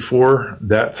marimbist before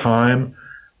that time,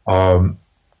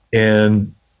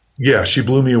 and yeah, she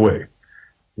blew me away.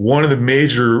 One of the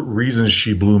major reasons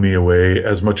she blew me away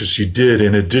as much as she did,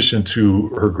 in addition to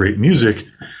her great music,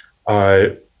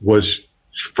 was,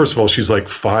 first of all, she's like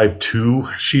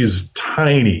 5'2". She's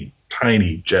tiny,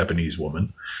 tiny Japanese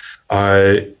woman.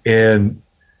 And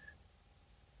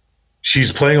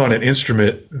she's playing on an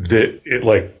instrument that it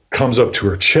like comes up to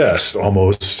her chest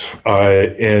almost.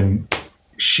 And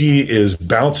she is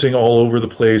bouncing all over the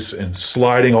place and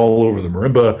sliding all over the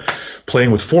marimba, playing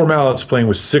with 4 mallets, playing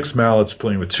with 6 mallets,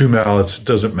 playing with 2 mallets,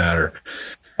 doesn't matter.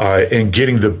 And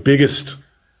getting the biggest,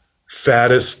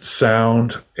 fattest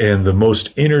sound and the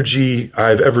most energy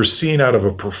I've ever seen out of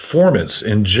a performance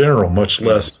in general, much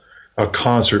less a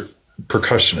concert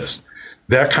percussionist.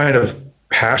 That kind of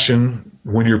passion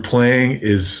when you're playing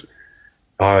is,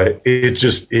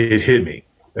 it hit me.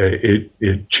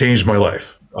 It changed my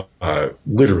life,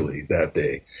 literally that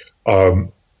day.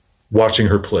 Watching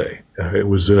her play, it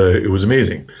was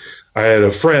amazing. I had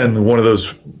a friend, one of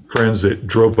those friends that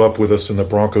drove up with us in the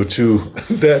Bronco 2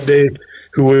 that day,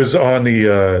 who was on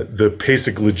the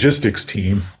PASIC logistics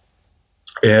team,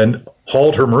 and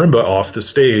hauled her marimba off the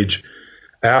stage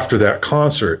after that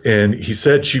concert. And he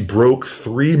said she broke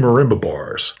 3 marimba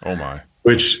bars. Oh my!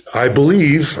 Which I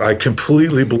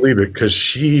completely believe it, because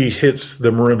she hits the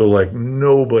marimba like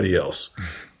nobody else.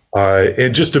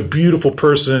 And just a beautiful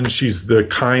person. She's the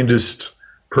kindest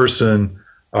person.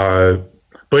 But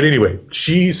anyway,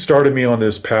 she started me on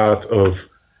this path of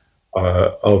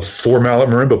 4 mallet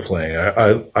marimba playing.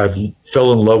 I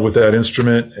fell in love with that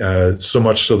instrument, so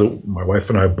much so that my wife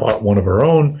and I bought one of our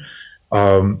own.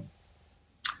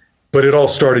 But it all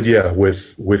started,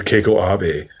 with Keiko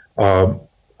Abe.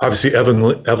 Obviously,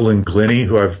 Evelyn Glennie,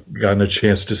 who I've gotten a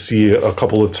chance to see a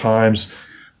couple of times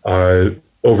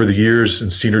over the years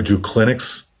and seen her do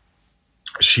clinics.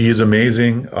 She is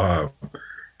amazing.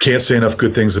 Can't say enough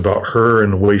good things about her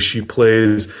and the way she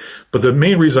plays. But the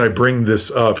main reason I bring this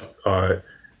up,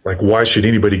 why should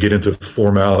anybody get into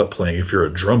 4 mallet playing if you're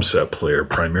a drum set player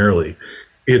primarily?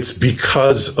 It's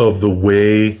because of the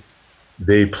way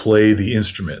they play the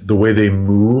instrument, the way they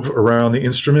move around the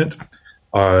instrument.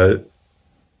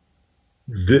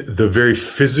 The very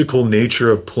physical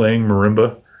nature of playing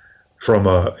marimba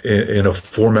in a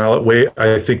 4 mallet way,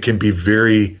 I think can be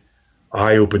very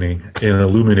eye-opening and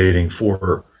illuminating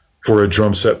for a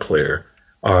drum set player.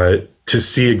 To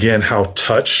see again how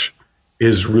touch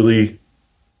is really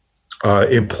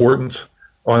important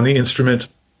on the instrument,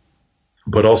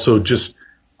 but also just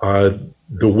the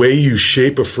way you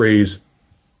shape a phrase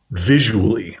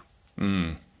visually.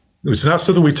 It's not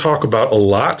something we talk about a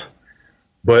lot,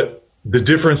 but the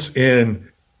difference in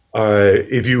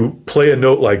if you play a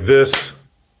note like this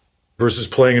versus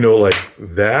playing a note like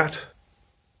that,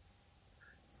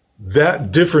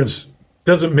 that difference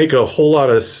doesn't make a whole lot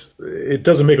of sense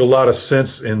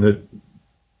in the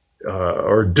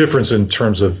or difference in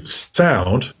terms of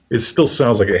sound. It still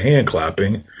sounds like a hand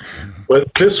clapping,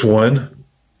 but this one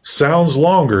sounds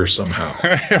longer somehow. You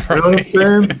know what I'm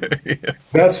saying?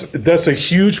 Yeah. That's a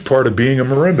huge part of being a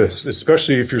marimbist,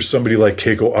 especially if you're somebody like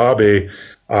Keiko Abe.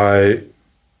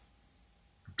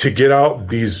 To get out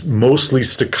these mostly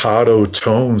staccato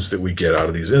tones that we get out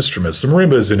of these instruments. The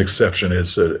marimba is an exception.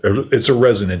 It's a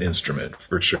resonant instrument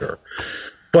for sure,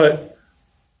 but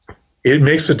it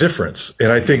makes a difference.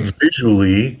 And I think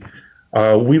visually,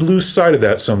 we lose sight of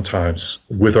that sometimes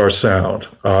with our sound.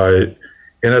 And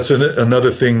that's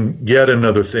another thing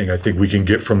I think we can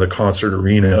get from the concert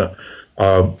arena.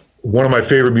 One of my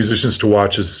favorite musicians to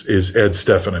watch is Ed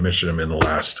Steffen. I mentioned him in the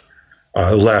last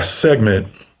segment.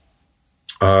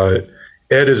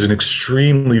 Ed is an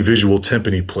extremely visual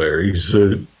timpani player. He's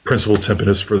the principal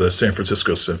timpanist for the San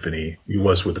Francisco Symphony. He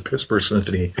was with the Pittsburgh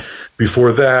Symphony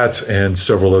before that, and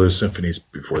several other symphonies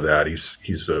before that. He's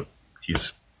a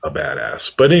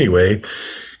badass. But anyway,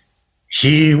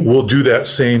 he will do that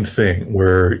same thing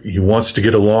where he wants to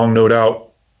get a long note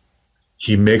out.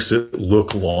 He makes it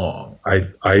look long. I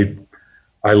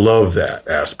love that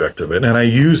aspect of it, and I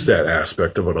use that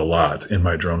aspect of it a lot in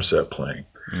my drum set playing.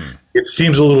 It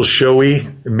seems a little showy,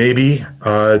 maybe,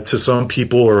 to some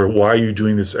people, or why are you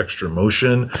doing this extra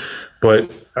motion?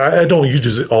 But I don't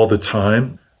use it all the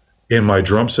time in my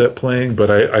drum set playing,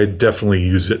 but I definitely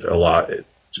use it a lot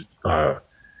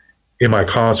in my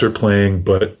concert playing,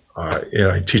 but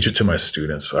and I teach it to my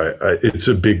students. It's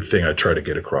a big thing I try to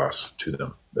get across to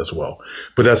them as well.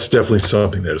 But that's definitely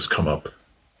something that has come up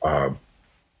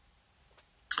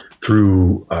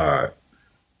through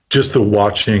just the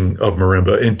watching of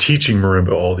marimba and teaching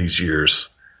marimba all these years.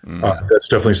 That's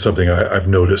definitely something I've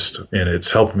noticed, and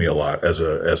it's helped me a lot as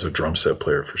a drum set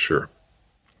player for sure.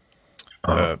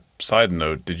 Side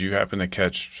note, did you happen to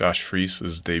catch Josh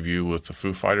Freese's debut with the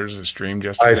Foo Fighters that streamed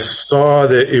yesterday? I saw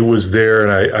that it was there,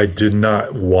 and I did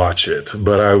not watch it,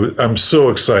 but I'm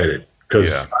so excited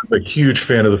because I'm a huge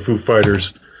fan of the Foo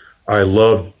Fighters. I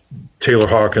love Taylor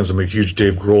Hawkins. I'm a huge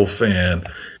Dave Grohl fan.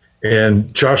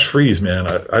 And Josh Freese, man,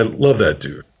 I love that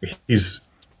dude. He's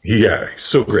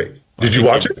so great. Did you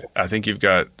watch it? I think you've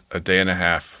got a day and a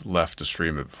half left to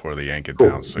stream it before they yank it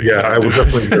down. So I will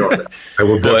definitely do that. I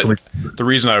will definitely. The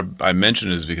reason I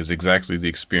mention it is because exactly the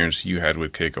experience you had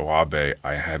with Keiko Abe,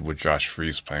 I had with Josh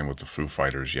Freese playing with the Foo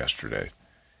Fighters yesterday.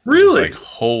 Really? Like,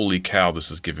 holy cow,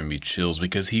 this is giving me chills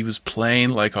because he was playing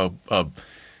like a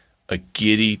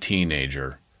giddy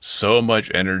teenager. So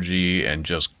much energy and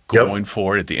just going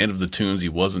for it. At the end of the tunes, he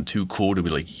wasn't too cool to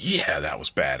be like, yeah, that was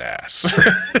badass.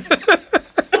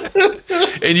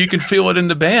 And you can feel it in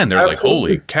the band. They're like,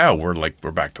 holy cow, we're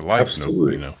back to life.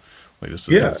 Absolutely. This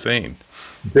is insane.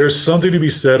 There's something to be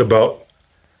said about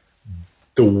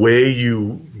the way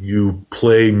you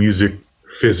play music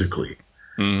physically.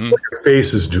 What your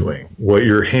face is doing, what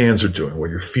your hands are doing,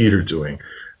 what your feet are doing,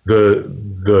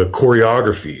 the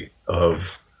choreography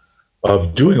of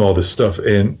doing all this stuff,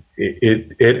 and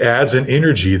it adds an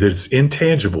energy that's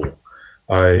intangible.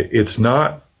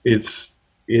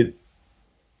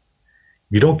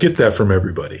 You don't get that from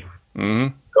everybody.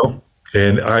 You know?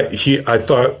 And I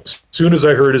thought as soon as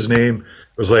I heard his name,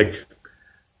 I was like,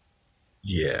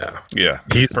 yeah,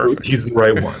 he's the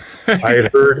right one. I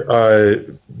had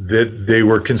heard that they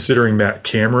were considering Matt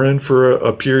Cameron for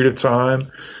a period of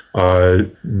time.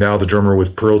 Now the drummer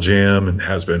with Pearl Jam and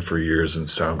has been for years in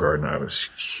Soundgarden. I was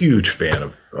a huge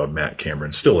fan of Matt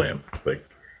Cameron, still am, like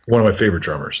one of my favorite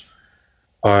drummers.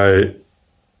 But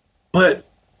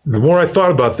the more I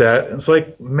thought about that, it's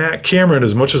like Matt Cameron,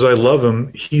 as much as I love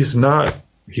him, he's not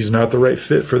the right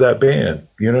fit for that band.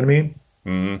 You know what I mean?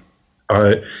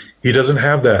 He doesn't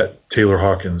have that Taylor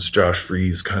Hawkins, Josh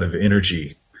Freese kind of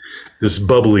energy. This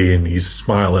bubbly, and he's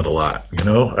smiling a lot. I don't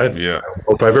know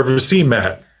if I've ever seen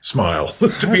Matt smile.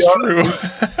 To be honest.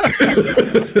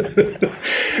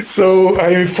 So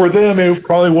for them, it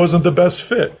probably wasn't the best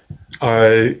fit.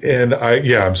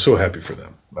 I'm so happy for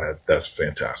them. That's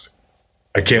fantastic.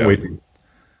 I can't wait.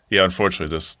 Yeah,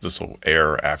 unfortunately, this will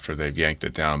air after they've yanked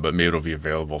it down, but maybe it'll be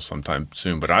available sometime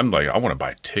soon. But I'm like, I want to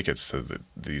buy tickets to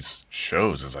these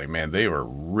shows. It's like, man, they were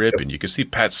ripping. You can see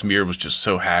Pat Smear was just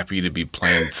so happy to be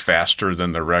playing faster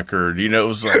than the record. It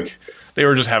was like they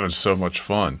were just having so much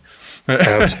fun.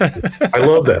 Absolutely. I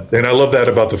love that, and I love that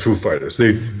about the Foo Fighters.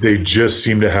 They just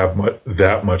seem to have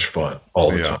that much fun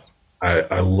all the time.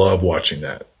 I love watching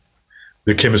that.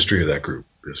 The chemistry of that group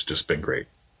has just been great.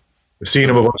 I've seen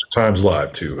them a bunch of times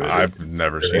live too. I've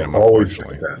never seen them. Always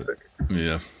fantastic.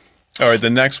 Yeah. All right. The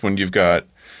next one you've got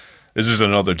This is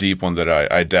another deep one that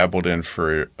I dabbled in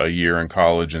for a year in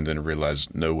college and then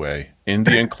realized, no way.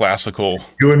 Indian classical.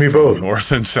 You and me both. North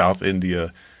and South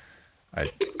India.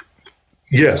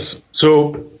 Yes.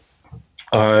 So,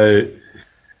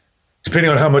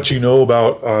 depending on how much you know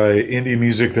about Indian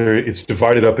music, it's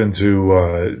divided up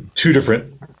into two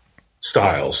different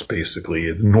styles,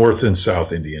 basically, North and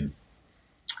South Indian.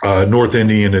 North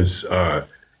Indian is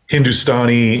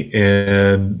Hindustani,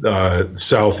 and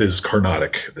South is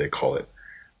Carnatic, they call it.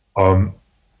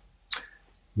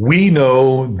 We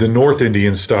know the North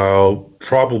Indian style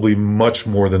probably much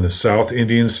more than the South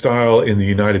Indian style in the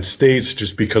United States,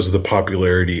 just because of the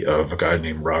popularity of a guy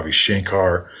named Ravi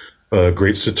Shankar, a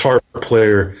great sitar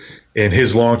player, and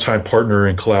his longtime partner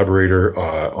and collaborator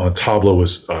on tabla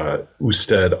was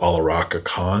Usted Alaraka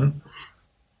Khan,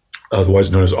 otherwise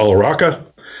known as Alaraka.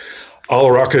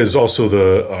 Alaraka is also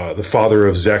the father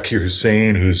of Zakir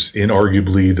Hussain, who's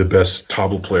inarguably the best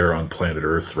tabla player on planet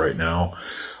Earth right now.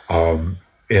 And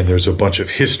there's a bunch of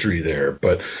history there,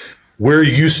 but we're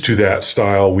used to that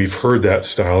style. We've heard that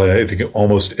style, and I think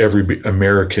almost every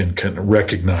American can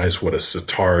recognize what a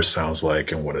sitar sounds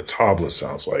like and what a tabla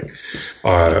sounds like,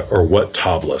 or what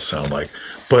tabla sound like.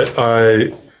 But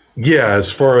yeah, as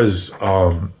far as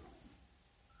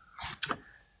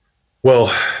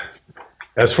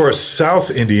as far as South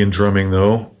Indian drumming,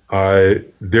 though,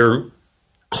 they're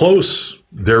close.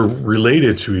 They're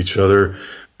related to each other,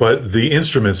 but the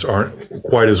instruments aren't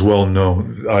quite as well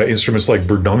known. Instruments like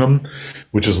Mridangam,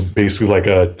 which is basically like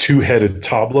a two-headed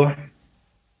tabla,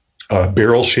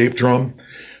 barrel-shaped drum,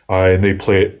 and they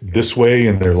play it this way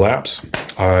in their laps.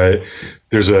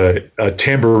 There's a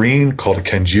tambourine called a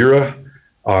kanjira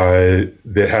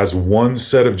that has one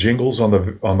set of jingles on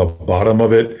the bottom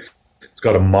of it. It's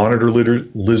got a monitor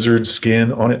lizard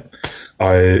skin on it,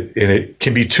 and it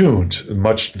can be tuned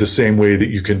much the same way that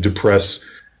you can depress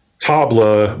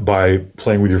tabla by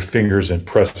playing with your fingers and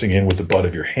pressing in with the butt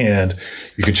of your hand.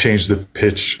 You can change the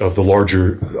pitch of the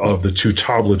larger of the two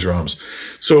tabla drums.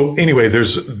 So anyway,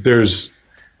 there's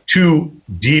two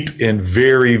deep and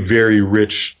very, very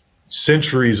rich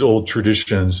centuries-old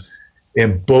traditions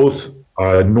in both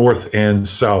North and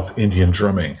South Indian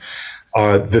drumming.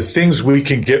 The things we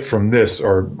can get from this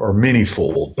are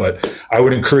many-fold, but I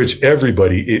would encourage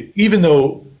everybody, even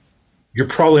though you're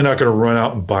probably not going to run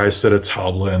out and buy a set of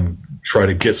tabla and try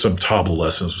to get some tabla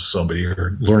lessons with somebody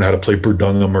or learn how to play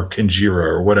Mridangam or Kanjira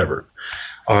or whatever.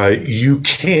 You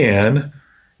can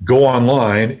go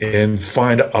online and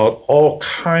find out all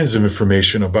kinds of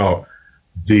information about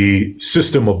the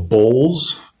system of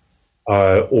bowls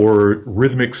or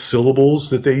rhythmic syllables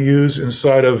that they use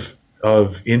inside of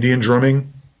Indian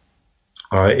drumming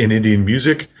in Indian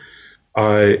music,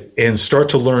 and start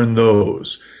to learn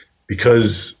those,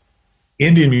 because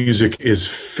Indian music is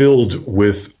filled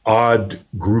with odd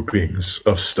groupings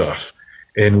of stuff.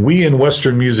 And we in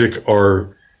Western music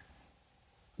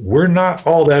we're not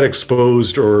all that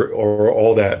exposed or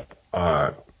all that,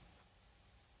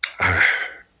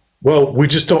 we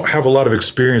just don't have a lot of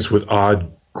experience with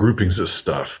odd groupings of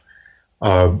stuff.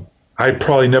 I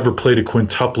probably never played a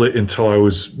quintuplet until I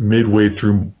was midway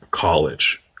through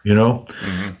college, you know?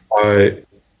 Mm-hmm.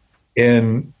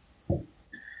 And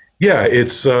yeah,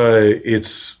 it's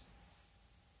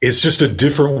just a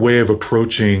different way of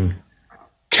approaching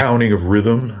counting of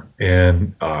rhythm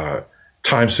and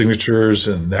time signatures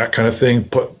and that kind of thing.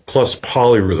 Plus,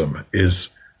 polyrhythm is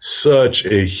such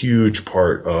a huge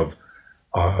part of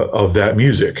that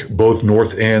music, both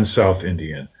North and South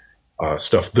Indian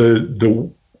stuff.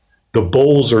 The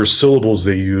bowls or syllables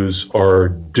they use are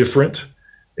different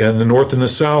in the North and the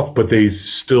South, but they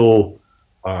still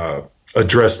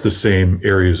address the same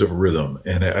areas of rhythm.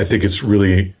 And I think it's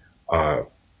really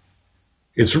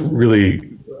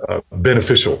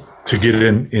beneficial to get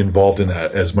involved in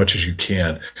that as much as you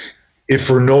can, if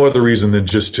for no other reason than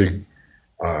just to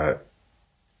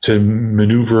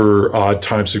maneuver odd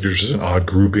time signatures and odd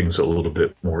groupings a little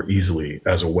bit more easily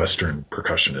as a Western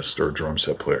percussionist or drum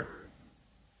set player,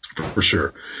 for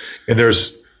sure. And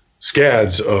there's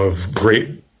scads of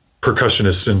great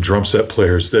percussionists and drum set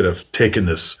players that have taken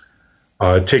these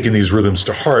rhythms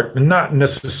to heart and not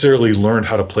necessarily learned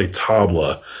how to play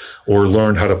tabla or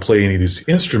learn how to play any of these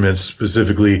instruments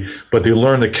specifically, but they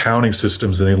learn the counting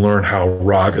systems and they learn how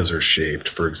ragas are shaped,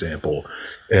 for example,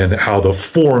 and how the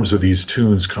forms of these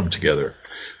tunes come together.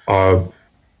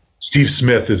 Steve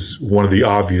Smith is one of the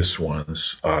obvious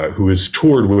ones, who has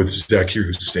toured with Zakir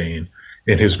Hussain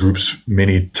and his groups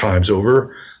many times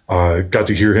over. Got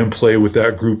to hear him play with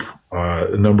that group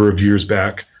a number of years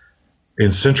back in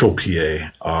Central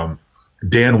PA.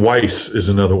 Dan Weiss is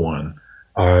another one.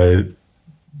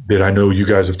 that I know you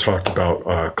guys have talked about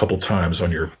a couple times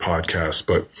on your podcast.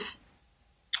 But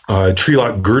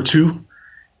Treelock Gertu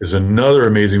is another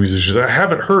amazing musician. I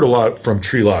haven't heard a lot from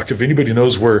Treelock. If anybody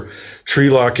knows where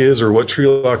Treelock is or what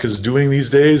Treelock is doing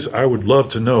these days, I would love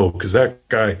to know, because that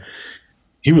guy,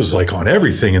 he was like on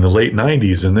everything in the late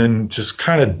 90s and then just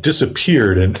kind of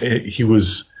disappeared. And he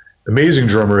was an amazing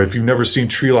drummer. If you've never seen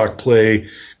Treelock play,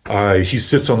 he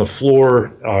sits on the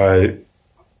floor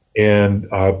and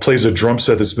plays a drum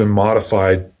set that's been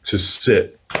modified to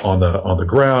sit on the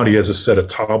ground. He has a set of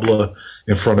tabla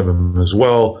in front of him as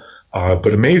well.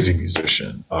 But amazing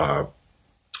musician,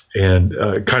 and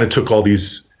kind of took all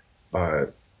these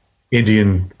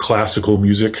Indian classical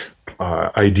music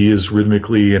ideas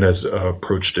rhythmically and has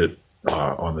approached it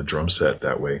on the drum set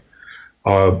that way.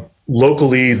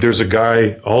 Locally, there's a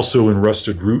guy also in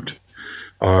Rusted Root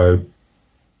that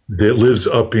lives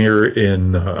up here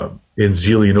in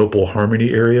Zelienople Harmony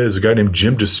area. Is a guy named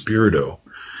Jim DeSpirito.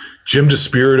 Jim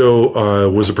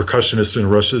DeSpirito was a percussionist in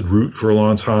Rusted Root for a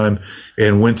long time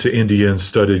and went to India and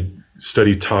studied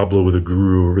tabla with a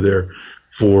guru over there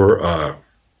for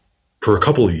a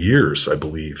couple of years, I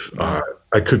believe.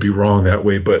 I could be wrong that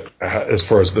way, but as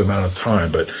far as the amount of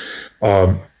time, but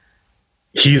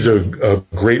he's a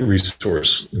great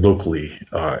resource locally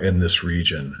in this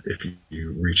region. If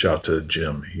you reach out to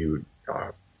Jim, he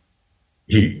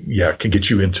can get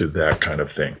you into that kind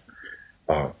of thing.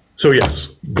 So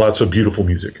yes, lots of beautiful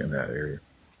music in that area.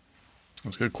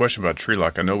 That's a good question about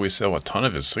Treelock. I know we sell a ton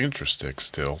of his signature sticks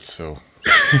still, so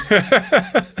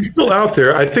he's still out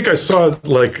there. I think I saw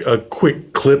like a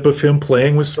quick clip of him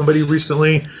playing with somebody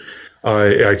recently.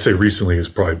 I'd say recently, it's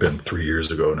probably been 3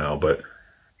 years ago now, but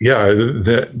yeah,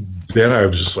 then I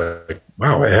was just like,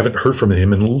 wow, I haven't heard from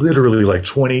him in literally like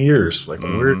 20 years. Like,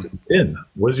 where's he been?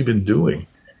 What has he been doing?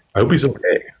 I hope he's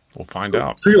okay. We'll find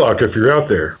out. Treelock, if you're out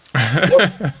there,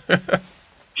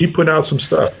 keep putting out some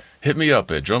stuff. Hit me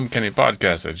up at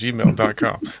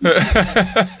drumcandypodcast@gmail.com.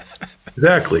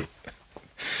 Exactly.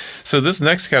 So this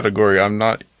next category, I'm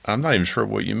not even sure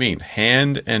what you mean.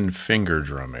 Hand and finger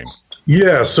drumming.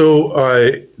 Yeah.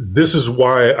 So this is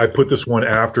why I put this one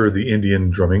after the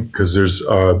Indian drumming, because there's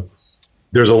a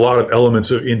lot of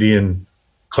elements of Indian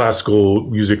classical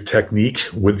music technique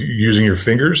with using your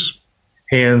fingers,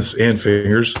 hands and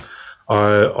fingers,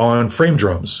 on frame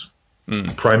drums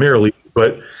primarily,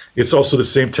 but it's also the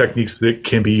same techniques that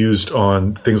can be used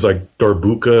on things like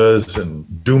darbukas and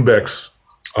doumbeks,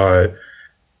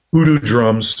 udu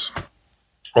drums,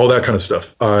 all that kind of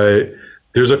stuff.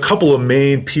 There's a few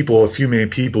main people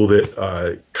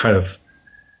that kind of,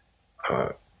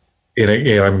 and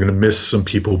I'm going to miss some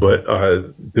people, but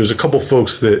there's a couple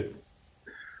folks that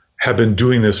have been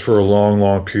doing this for a long,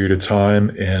 long period of time,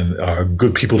 and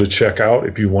good people to check out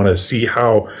if you want to see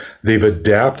how they've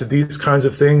adapted these kinds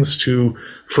of things to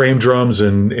frame drums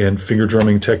and finger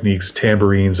drumming techniques,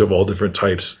 tambourines of all different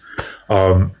types.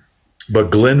 But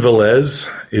Glenn Velez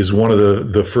is one of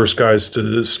the first guys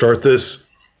to start this.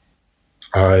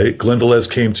 Glenn Velez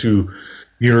came to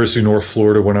University of North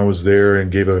Florida when I was there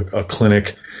and gave a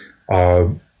clinic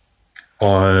on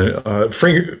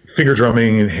finger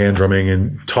drumming and hand drumming,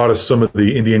 and taught us some of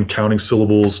the Indian counting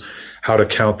syllables, how to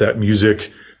count that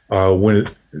music. When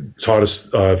it taught us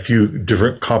a few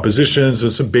different compositions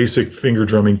and some basic finger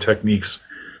drumming techniques.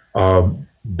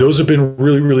 Those have been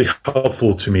really, really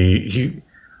helpful to me.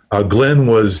 Glenn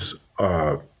was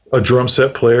a drum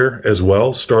set player as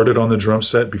well, started on the drum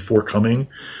set before coming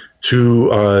to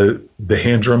the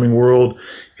hand drumming world.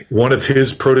 One of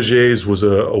his proteges was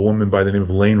a woman by the name of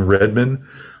Lane Redman,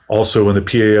 also in the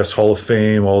PAS Hall of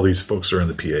Fame. All these folks are in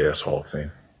the PAS Hall of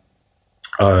Fame.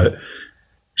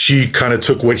 She kind of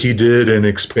took what he did and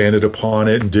expanded upon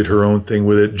it and did her own thing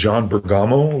with it. John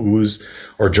Bergamo,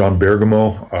 John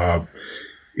Bergamo,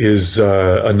 is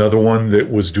another one that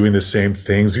was doing the same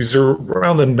things. These are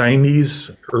around the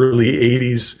 90s, early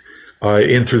 80s,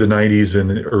 in through the 90s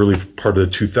and early part of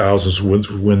the 2000s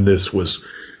when this was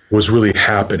really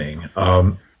happening.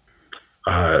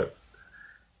 A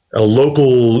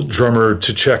local drummer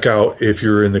to check out if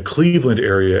you're in the Cleveland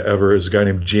area ever is a guy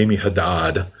named Jamie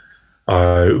Haddad,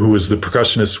 who was the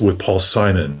percussionist with Paul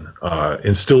Simon,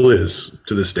 and still is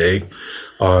to this day.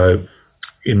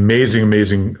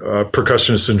 Amazing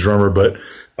percussionist and drummer, but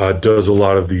does a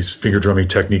lot of these finger drumming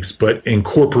techniques, but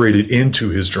incorporated into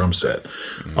his drum set.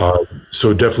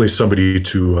 So definitely somebody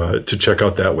to check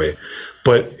out that way.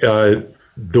 But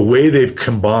the way they've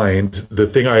combined, the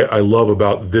thing I love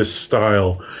about this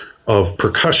style of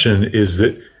percussion is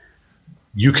that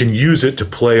you can use it to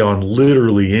play on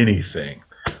literally anything.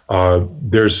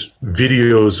 There's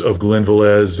videos of Glenn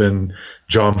Velez and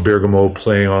John Bergamo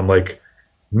playing on like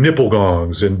nipple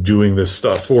gongs and doing this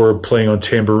stuff, or playing on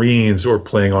tambourines, or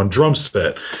playing on drum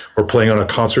set, or playing on a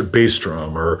concert bass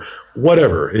drum, or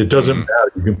whatever. It doesn't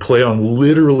matter. You can play on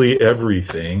literally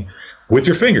everything with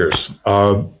your fingers.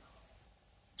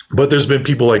 But there's been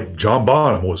people like John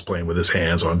Bonham was playing with his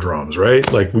hands on drums, right?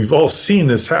 Like, we've all seen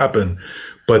this happen,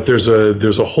 but there's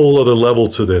a whole other level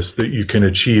to this that you can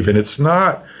achieve, and it's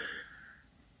not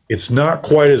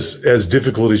quite as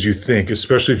difficult as you think,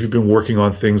 especially if you've been working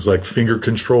on things like finger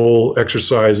control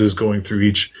exercises, going through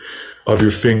each of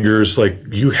your fingers. Like,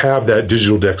 you have that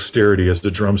digital dexterity as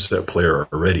the drum set player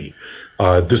already.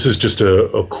 This is just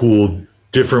a cool,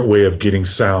 different way of getting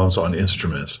sounds on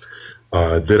instruments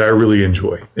that I really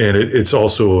enjoy. And it's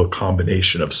also a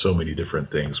combination of so many different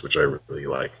things, which I really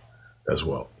like as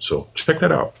well. So check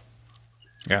that out.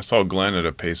 Yeah, I saw Glenn at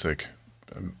a PASIC.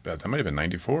 That might have been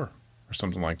 94 or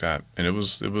something like that. And it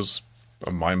was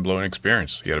a mind-blowing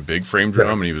experience. He had a big frame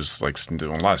drum, and he was like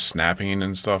doing a lot of snapping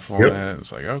and stuff on it.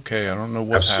 It's like, okay, I don't know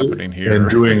what's happening here. And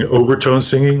doing overtone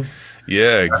singing.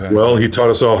 Yeah, exactly. Well, he taught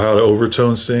us all how to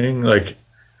overtone sing. Like,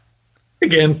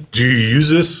 again, do you use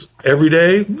this every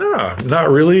day? No, not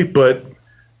really. But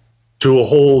to a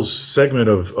whole segment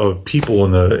of people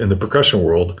in the percussion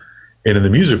world and in the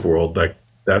music world, like,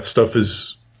 that stuff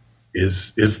is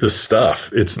the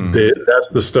stuff. It's that's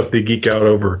the stuff they geek out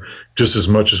over just as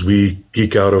much as we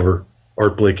geek out over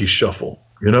Art Blakey's shuffle,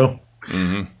 you know?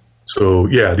 Mm-hmm. So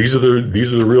yeah, these are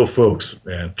the real folks,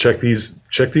 man. Check these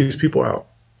people out.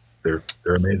 They're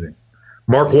amazing.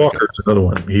 Mark Walker is another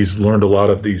one. He's learned a lot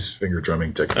of these finger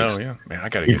drumming techniques. Oh yeah, man, I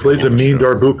gotta. He plays a mean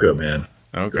darbuka, man.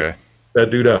 Okay, that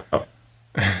dude out.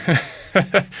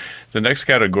 The next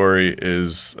category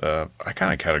is I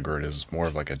kind of categorize it as more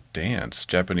of like a dance,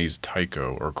 Japanese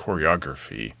taiko or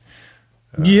choreography.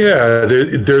 Yeah,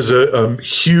 there's a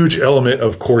huge element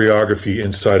of choreography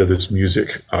inside of this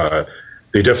music.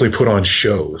 They definitely put on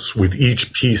shows with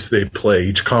each piece they play.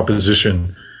 Each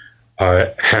composition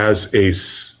has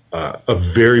a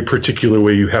very particular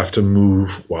way you have to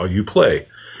move while you play.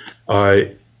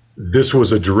 This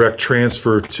was a direct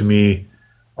transfer to me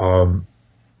from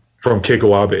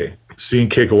Keiko Abe. Seeing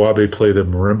Keiko Abe play the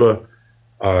marimba,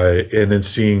 and then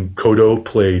seeing Kodo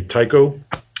play taiko.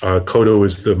 Kodo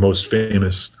is the most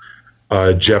famous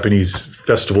Japanese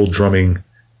festival drumming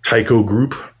taiko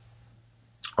group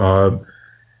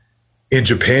in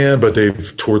Japan, but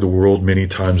they've toured the world many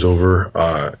times over.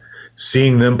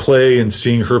 Seeing them play and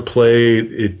seeing her play,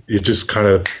 it just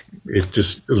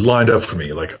lined up for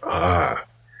me. Like,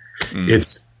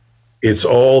 it's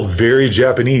all very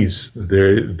Japanese.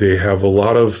 They have a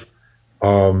lot of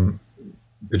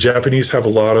the Japanese have a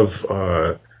lot of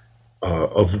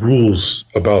rules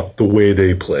about the way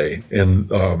they play and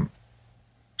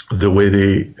the way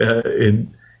they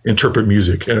interpret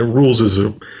music. And rules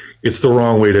it's the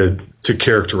wrong way to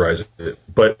characterize it,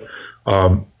 but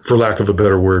for lack of a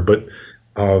better word. But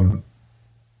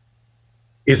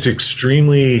it's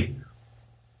extremely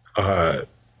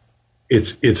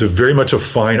it's a very much a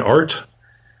fine art,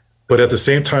 but at the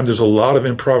same time, there's a lot of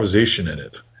improvisation in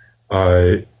it.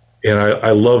 And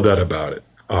I love that about it.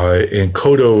 And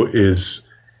Kodo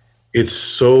it's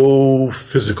so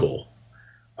physical.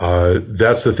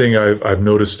 That's the thing I've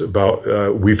noticed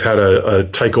about, we've had a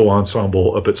taiko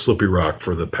ensemble up at Slippery Rock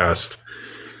for the past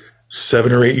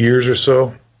 7 or 8 years or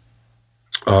so.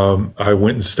 I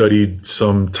went and studied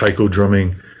some taiko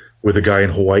drumming with a guy in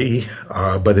Hawaii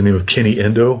by the name of Kenny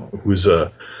Endo, who's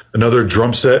another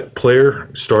drum set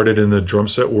player, started in the drum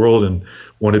set world and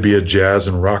wanted to be a jazz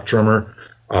and rock drummer,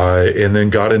 and then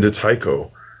got into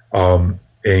taiko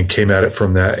and came at it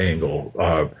from that angle.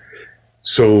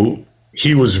 So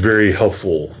he was very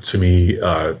helpful to me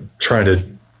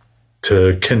trying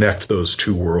to connect those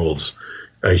two worlds.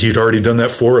 He'd already done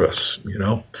that for us, you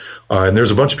know, and there's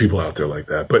a bunch of people out there like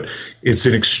that. But it's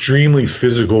an extremely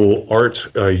physical art.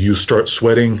 You start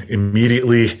sweating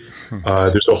immediately.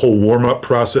 There's a whole warm-up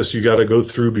process you got to go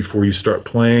through before you start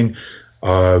playing.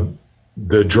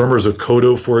 The drummers of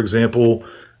Kodo, for example,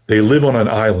 they live on an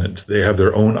island. They have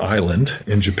their own island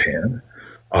in Japan.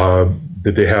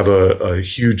 That they have a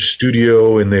huge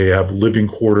studio, and they have living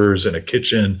quarters and a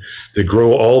kitchen. They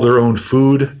grow all their own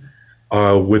food.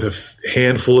 With a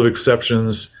handful of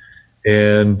exceptions,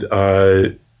 and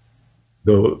I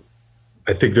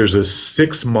think there's a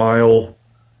 6-mile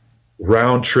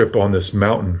round trip on this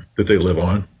mountain that they live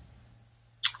on.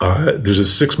 There's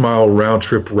a 6-mile round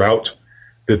trip route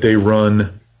that they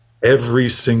run every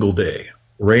single day.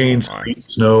 Rain, sleet,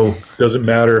 snow, doesn't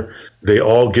matter. They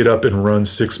all get up and run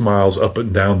 6 miles up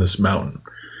and down this mountain.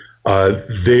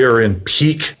 They are in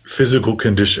peak physical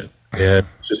condition. And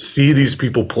to see these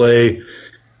people play,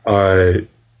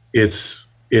 it's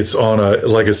on a,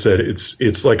 like I said,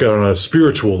 it's like on a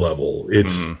spiritual level.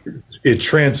 It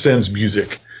transcends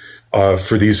music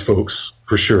for these folks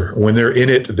for sure. When they're in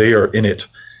it, they are in it,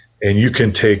 and you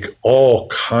can take all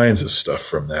kinds of stuff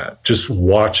from that just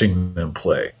watching them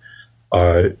play.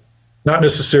 Not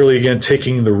necessarily again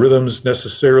taking the rhythms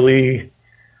necessarily,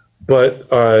 but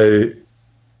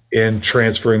and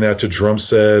transferring that to drum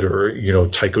set or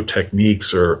taiko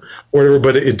techniques or whatever.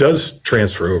 But it does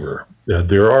transfer over.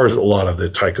 There are a lot of the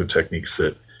taiko techniques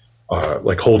that,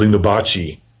 like holding the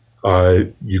bachi,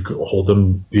 you can hold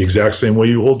them the exact same way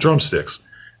you hold drumsticks,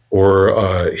 or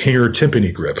hanger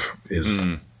timpani grip is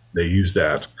they use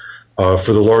that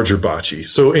for the larger bachi.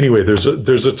 So anyway, there's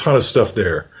a ton of stuff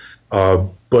there,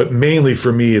 but mainly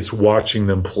for me, it's watching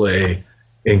them play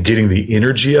and getting the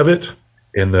energy of it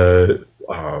and the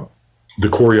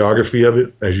choreography of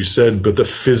it, as you said, but the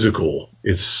physical.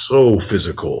 It's so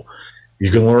physical.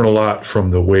 You can learn a lot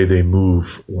from the way they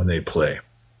move when they play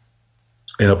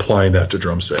and applying that to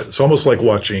drum set. It's almost like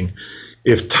watching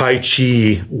if Tai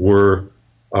Chi were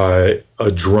a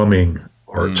drumming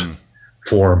art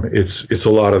form. It's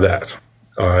a lot of that.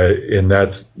 And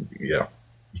that's, you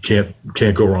can't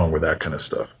go wrong with that kind of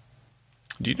stuff.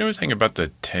 Do you know anything about the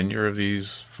tenure of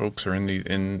these folks who are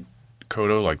in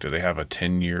Kodo? Like, do they have a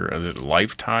 10-year, is it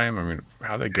lifetime? I mean,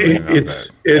 how they go in and out of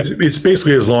that? It's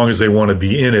basically as long as they want to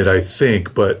be in it, I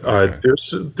think. But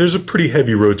there's a pretty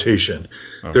heavy rotation.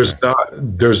 Okay.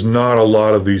 There's not a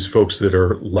lot of these folks that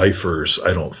are lifers,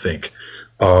 I don't think.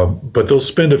 But they'll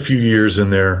spend a few years in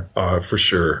there for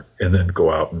sure, and then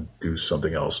go out and do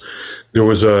something else. There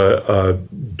was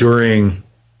during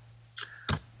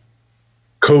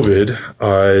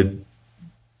COVID,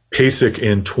 PASIC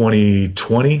in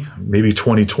 2020, maybe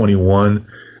 2021,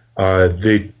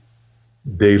 they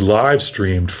live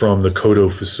streamed from the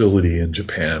Kodo facility in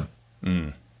Japan.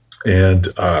 And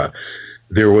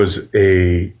there was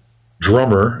a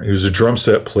drummer, he was a drum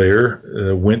set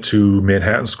player, went to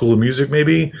Manhattan School of Music,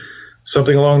 maybe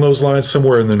something along those lines,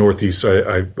 somewhere in the Northeast.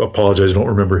 I apologize, I don't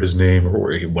remember his name or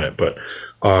where he went, but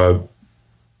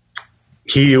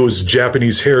he was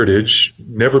Japanese heritage,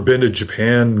 never been to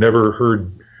Japan, never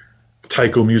heard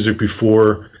taiko music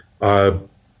before,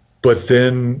 but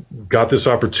then got this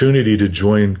opportunity to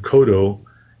join Kodo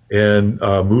and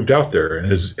moved out there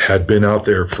and had been out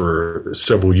there for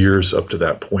several years up to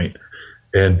that point,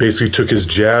 and basically took his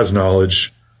jazz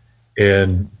knowledge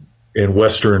and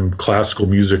Western classical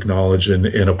music knowledge and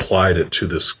applied it to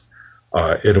this,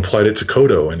 applied it to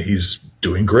Kodo, and he's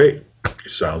doing great. He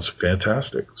sounds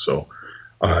fantastic. So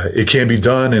it can be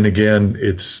done, and again,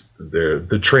 it's there.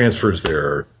 The transfers there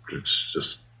are, it's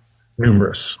just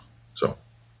numerous. So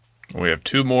we have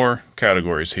two more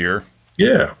categories here.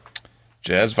 Yeah.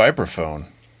 Jazz vibraphone.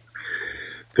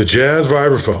 The jazz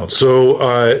vibraphone. So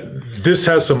this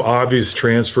has some obvious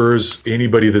transfers.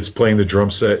 Anybody that's playing the drum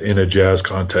set in a jazz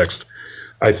context,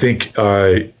 I think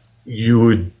you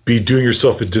would be doing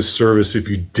yourself a disservice if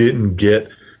you didn't get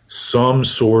some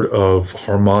sort of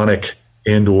harmonic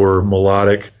and or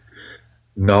melodic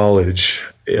knowledge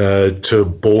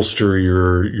to bolster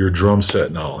your drum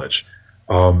set knowledge.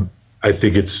 I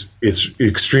think it's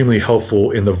extremely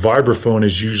helpful, and the vibraphone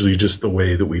is usually just the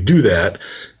way that we do that,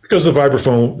 because the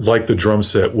vibraphone, like the drum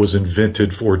set, was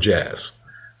invented for jazz.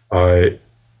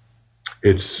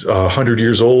 It's 100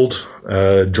 years old.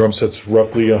 Drum set's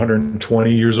roughly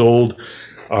 120 years old.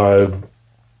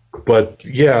 But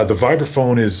yeah, the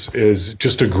vibraphone is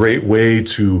just a great way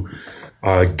to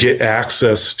get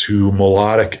access to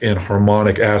melodic and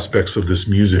harmonic aspects of this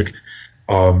music.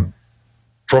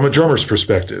 From a drummer's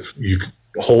perspective, you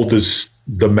hold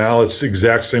the mallets the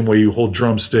exact same way you hold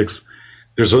drumsticks.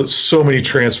 There's so many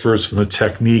transfers from the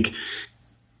technique.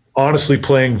 Honestly,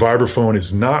 playing vibraphone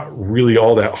is not really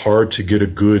all that hard to get a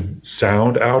good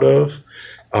sound out of.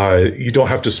 You don't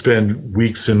have to spend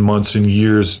weeks and months and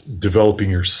years developing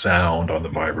your sound on the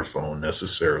vibraphone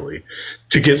necessarily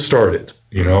to get started.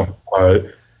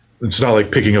 It's not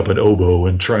like picking up an oboe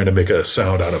and trying to make a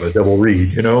sound out of a double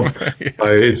reed,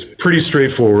 It's pretty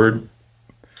straightforward.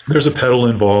 There's a pedal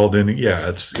involved, and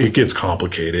it gets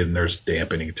complicated, and there's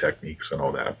dampening techniques and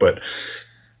all that. But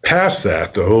past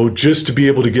that, though, just to be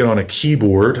able to get on a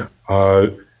keyboard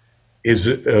is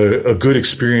a good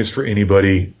experience for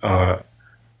anybody.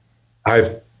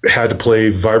 I've had to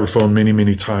play vibraphone many,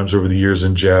 many times over the years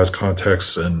in jazz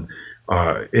contexts and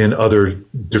in other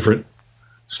different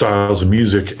styles of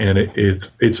music, and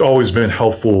it's always been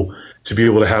helpful to be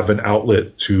able to have an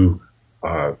outlet to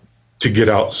get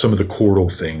out some of the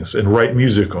chordal things and write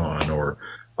music on, or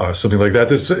something like that.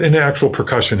 That's an actual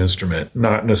percussion instrument,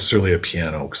 not necessarily a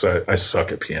piano, because I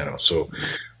suck at piano. So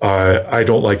I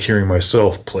don't like hearing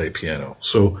myself play piano.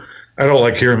 So I don't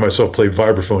like hearing myself play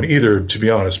vibraphone either, to be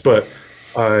honest. But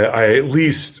I at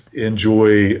least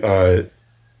enjoy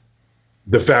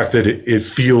the fact that it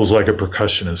feels like a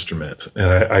percussion instrument, and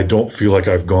I don't feel like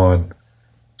I've gone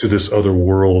to this other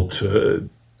world to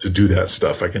do that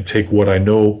stuff. I can take what I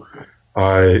know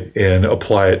and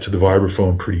apply it to the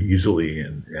vibraphone pretty easily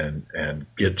and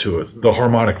get to the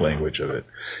harmonic language of it.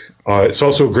 It's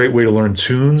also a great way to learn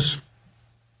tunes.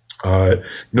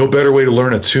 No better way to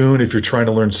learn a tune if you're trying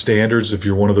to learn standards. If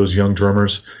you're one of those young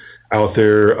drummers out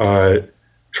there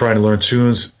trying to learn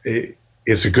tunes,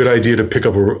 it's a good idea to pick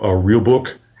up a real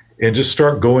book and just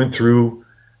start going through,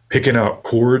 picking out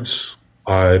chords,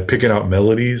 picking out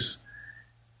melodies.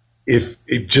 If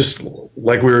it just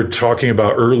like we were talking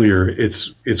about earlier,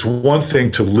 it's one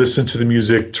thing to listen to the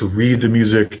music, to read the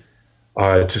music,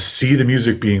 to see the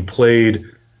music being played.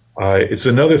 It's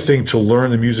another thing to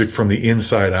learn the music from the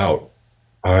inside out.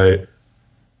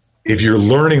 If you're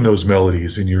learning those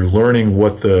melodies and you're learning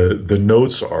what the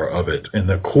notes are of it and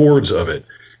the chords of it,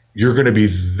 you're going to be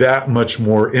that much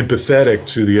more empathetic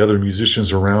to the other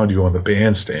musicians around you on the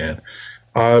bandstand.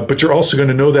 But you're also going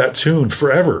to know that tune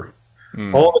forever.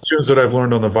 All the tunes that I've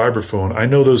learned on the vibraphone, I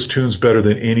know those tunes better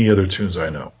than any other tunes I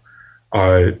know,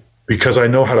 because I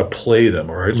know how to play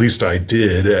them, or at least I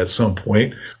did at some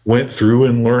point, went through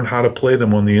and learned how to play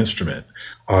them on the instrument.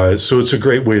 So it's a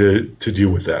great way to deal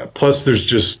with that. Plus, there's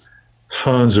just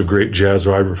tons of great jazz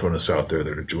vibraphonists out there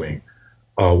that are doing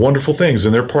wonderful things,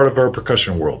 and they're part of our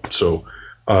percussion world. So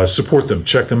support them,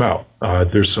 check them out.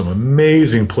 There's some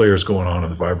amazing players going on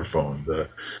the vibraphone. The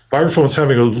vibraphone's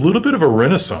having a little bit of a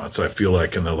renaissance, I feel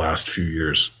like, in the last few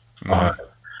years,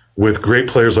 with great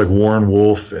players like Warren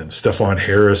Wolf and Stefan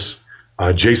Harris.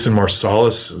 Jason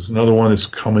Marsalis is another one that's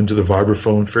come into the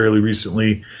vibraphone fairly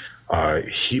recently.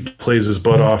 He plays his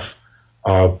butt off.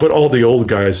 But all the old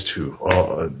guys too,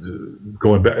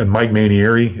 going back, and Mike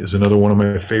Manieri is another one of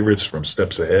my favorites from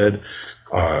Steps Ahead.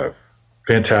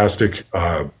 Fantastic.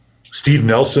 Steve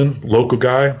Nelson, local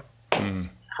guy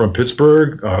from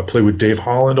Pittsburgh, played with Dave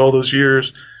Holland all those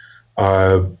years.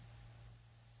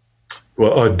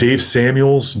 Dave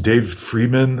Samuels, Dave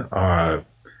Friedman,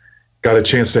 got a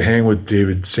chance to hang with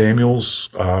David Samuels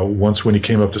once when he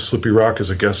came up to Slippy Rock as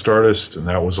a guest artist, and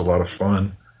that was a lot of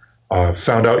fun.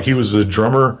 Found out he was the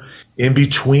drummer in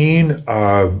between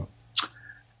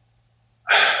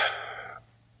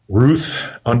Ruth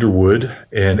Underwood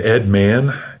and Ed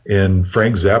Mann in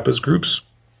Frank Zappa's groups.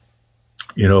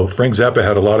 You know, Frank Zappa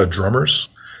had a lot of drummers.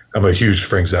 I'm a huge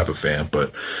Frank Zappa fan,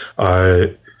 but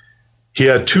he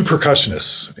had two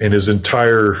percussionists in his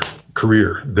entire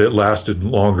career that lasted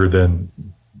longer than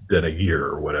a year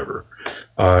or whatever.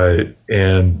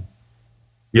 And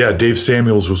yeah, Dave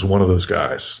Samuels was one of those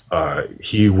guys.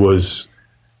 He was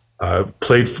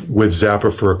played with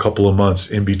Zappa for a couple of months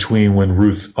in between when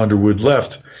Ruth Underwood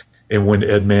left and when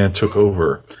Ed Mann took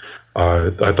over.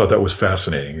 I thought that was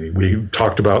fascinating. We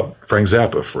talked about Frank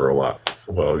Zappa for a lot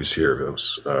while he was here. It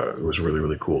was really,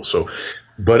 really cool. So,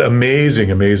 but amazing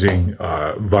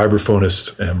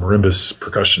vibraphonist and marimbas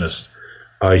percussionist.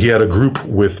 He had a group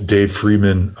with Dave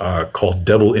Friedman called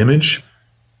Devil Image,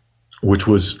 which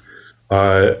was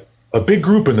a big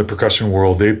group in the percussion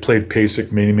world. They played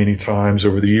PASIC many, many times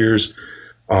over the years.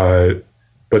 But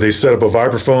they set up a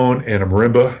vibraphone and a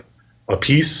marimba, a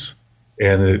piece,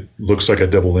 and it looks like a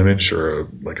double image or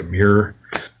like a mirror.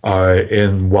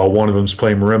 And while one of them's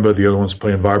playing marimba, the other one's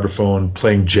playing vibraphone,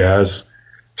 playing jazz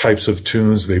types of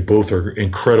tunes. They both are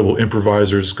incredible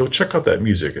improvisers. Go check out that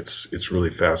music. It's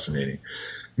really fascinating.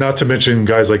 Not to mention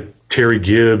guys like Terry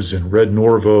Gibbs and Red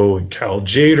Norvo and Cal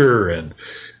Jader and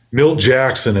Milt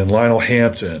Jackson and Lionel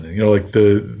Hampton. You know, like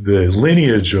the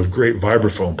lineage of great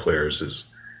vibraphone players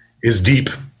is deep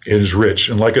and is rich.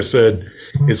 And like I said,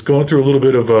 it's going through a little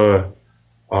bit of a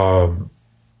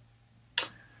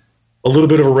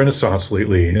renaissance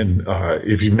lately. And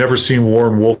if you've never seen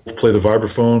Warren Wolf play the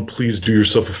vibraphone, please do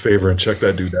yourself a favor and check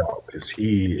that dude out, because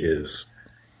he is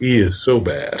so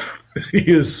bad.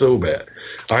 He is so bad.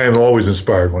 I am always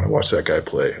inspired when I watch that guy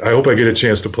play. I hope I get a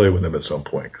chance to play with him at some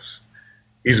point, because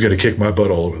he's going to kick my butt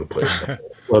all over the place.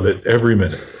 Love it every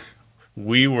minute.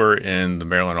 We were in the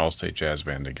Maryland All-State Jazz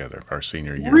Band together our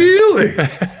senior year. Really?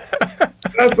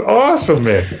 That's awesome,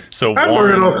 man. So I'm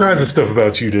learning all kinds of stuff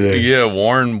about you today. Yeah,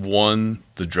 Warren won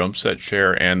the drum set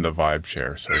chair and the vibe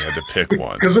chair, so he had to pick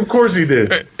one. Because of course he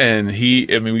did. And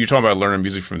when you're talking about learning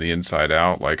music from the inside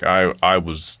out, like I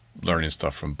was learning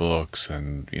stuff from books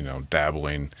and,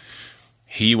 dabbling.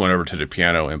 He went over to the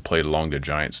piano and played along the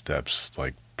giant steps,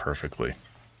 like perfectly.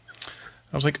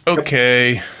 I was like,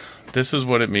 okay, this is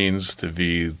what it means to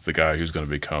be the guy who's going to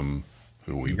become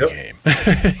who we became.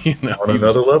 On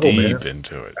another level, deep man.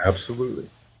 into it. Absolutely.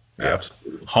 Yeah.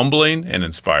 Absolutely. Humbling and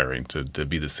inspiring to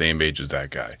be the same age as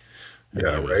that guy. And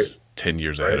Yeah, he was right. 10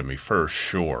 years ahead of me for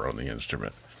sure on the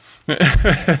instrument.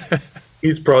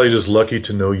 He's probably just lucky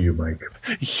to know you, Mike.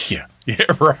 Yeah,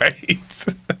 right.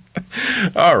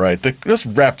 All right, let's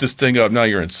wrap this thing up. Now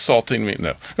you're insulting me.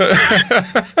 No.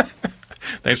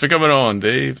 Thanks for coming on,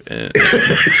 Dave.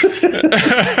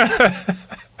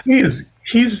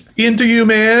 He's into you,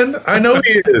 man. I know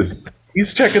he is.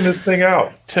 He's checking this thing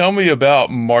out. Tell me about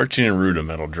marching and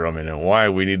rudimental drumming and why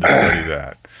we need to study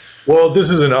that. Well, this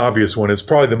is an obvious one. It's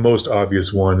probably the most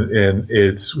obvious one, and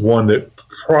it's one that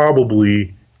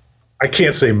probably, I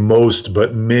can't say most,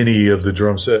 but many of the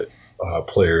drum set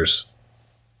players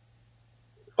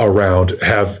around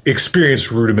have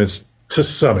experienced rudiments to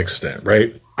some extent,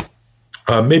 right?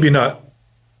 Maybe not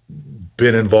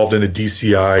been involved in a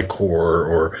DCI corps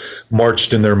or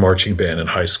marched in their marching band in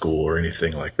high school or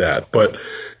anything like that, but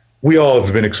we all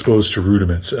have been exposed to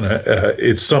rudiments, and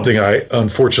it's something I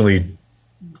unfortunately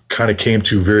kind of came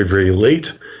to very, very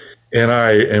late, and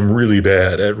I am really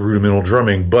bad at rudimental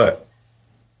drumming, but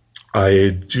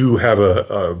I do have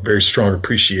a very strong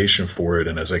appreciation for it,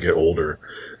 and as I get older,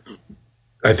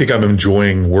 I think I'm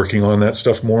enjoying working on that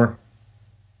stuff more,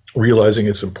 realizing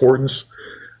its importance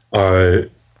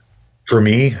for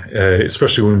me,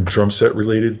 especially when drum set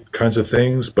related kinds of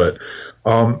things. But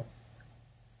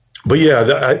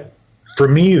yeah, for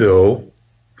me though,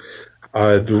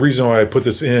 the reason why I put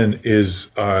this in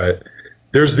is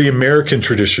there's the American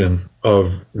tradition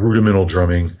of rudimental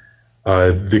drumming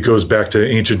that goes back to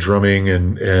ancient drumming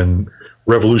and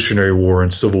Revolutionary War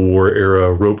and Civil War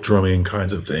era rope drumming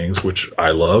kinds of things, which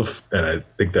I love, and I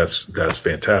think that's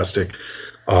fantastic.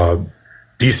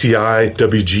 DCI,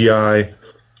 WGI,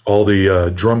 all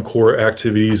the drum corps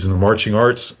activities and the marching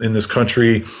arts in this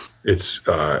country. It's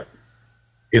an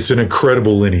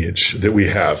incredible lineage that we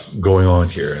have going on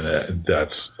here, and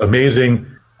that's amazing.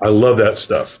 I love that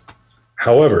stuff.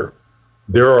 However,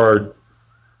 there are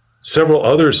several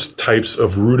other types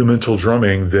of rudimental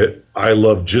drumming that I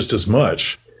love just as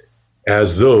much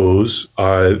as those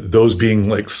being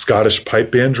like Scottish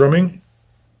pipe band drumming,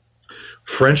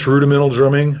 French rudimental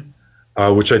drumming,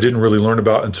 which I didn't really learn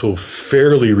about until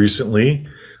fairly recently,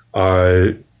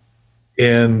 and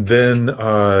then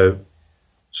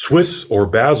Swiss or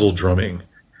Basel drumming,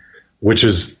 which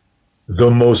is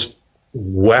the most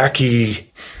wacky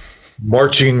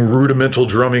marching rudimental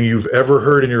drumming you've ever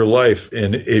heard in your life.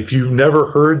 And if you've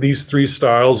never heard these three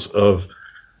styles of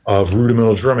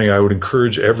rudimental drumming, I would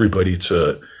encourage everybody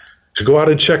to go out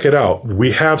and check it out.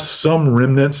 We have some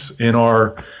remnants in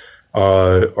our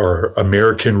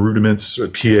American rudiments,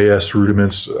 PAS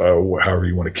rudiments, however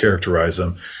you want to characterize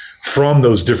them, from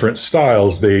those different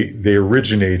styles. They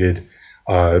originated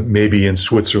maybe in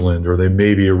Switzerland, or they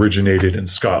maybe originated in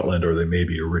Scotland, or they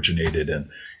maybe originated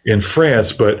in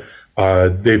France, but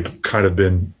they've kind of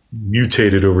been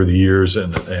mutated over the years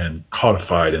and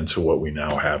codified into what we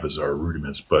now have as our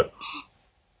rudiments. But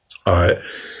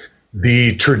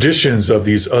the traditions of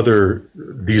these other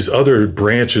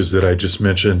branches that I just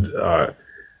mentioned,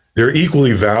 they're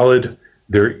equally valid.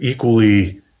 They're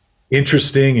equally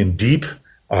interesting and deep.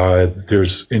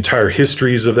 There's entire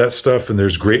histories of that stuff, and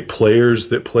there's great players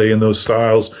that play in those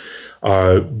styles.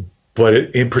 But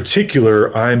in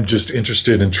particular, I'm just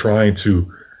interested in trying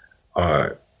to,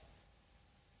 I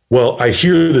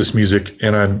hear this music,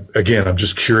 and I'm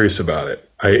just curious about it.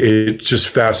 It just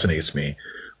fascinates me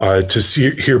to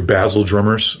hear Basel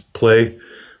drummers play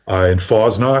in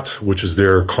Fosnacht, which is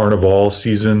their carnival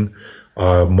season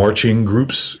marching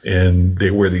groups, and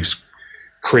they wear these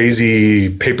crazy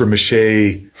paper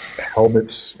mache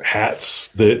helmets, hats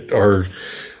that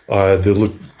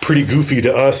look pretty goofy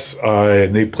to us,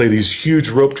 and they play these huge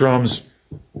rope drums,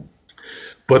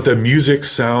 but the music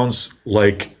sounds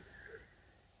like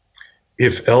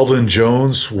if Elvin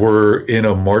Jones were in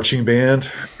a marching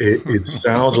band. It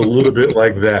sounds a little bit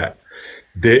like that.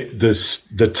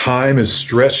 The time is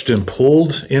stretched and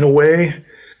pulled in a way.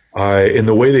 In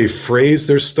the way they phrase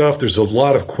their stuff, there's a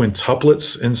lot of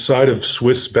quintuplets inside of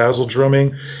Swiss Basel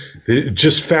drumming. It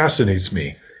just fascinates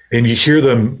me. And you hear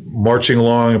them marching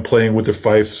along and playing with their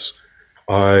fifes.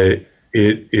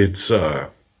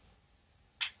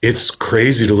 It's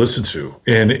crazy to listen to,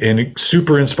 and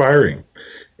super inspiring.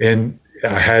 And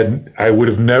I would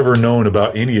have never known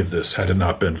about any of this had it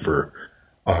not been for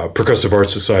Percussive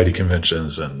Arts Society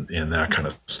conventions and that kind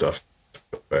of stuff.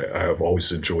 I have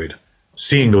always enjoyed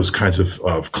seeing those kinds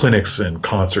of clinics and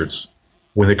concerts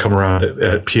when they come around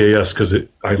at PAS, because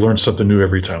I learn something new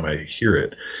every time I hear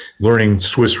it. Learning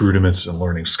Swiss rudiments and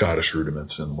learning Scottish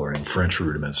rudiments and learning French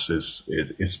rudiments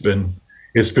it's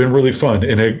been really fun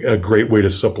and a great way to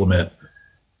supplement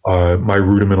my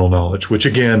rudimental knowledge, which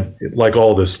again, like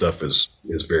all this stuff is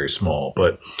very small,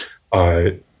 but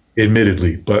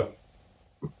admittedly, but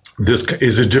this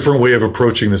is a different way of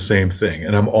approaching the same thing.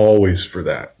 And I'm always for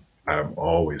that. I'm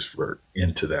always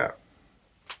into that.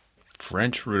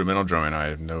 French rudimental drumming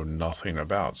I know nothing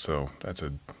about, so that's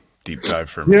a deep dive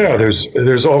for me. Yeah,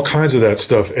 there's all kinds of that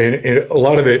stuff, and a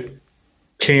lot of it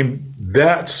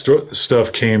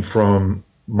stuff came from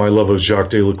my love of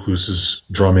Jacques Delaclouse's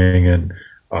drumming, and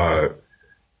a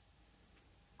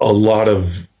lot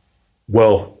of,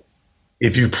 well,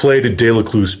 if you played a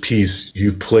Delaclouse piece,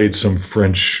 you've played some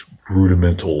French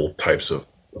rudimental types of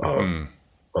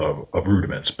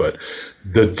rudiments, but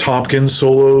the Tompkins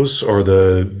solos are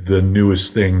the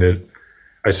newest thing that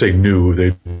I say new.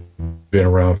 They've been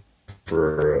around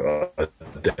for a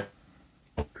decade,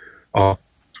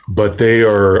 but they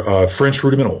are French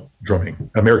rudimental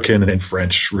drumming, American and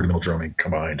French rudimental drumming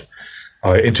combined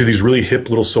into these really hip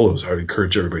little solos. I would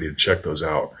encourage everybody to check those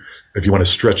out if you want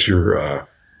to stretch your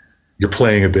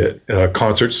playing a bit.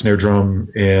 Concert snare drum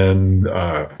and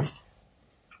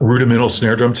rudimental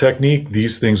snare drum technique,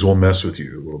 these things will mess with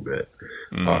you a little bit.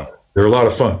 They're a lot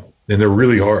of fun and they're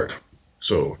really hard.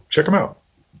 So check them out.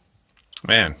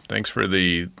 Man, thanks for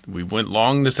we went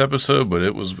long this episode, but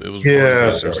it was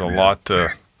yeah. There's a lot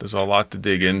to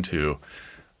dig into.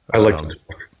 I like to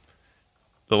talk.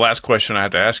 The last question I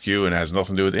have to ask you, and it has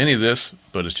nothing to do with any of this,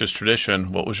 but it's just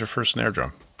tradition. What was your first snare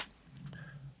drum?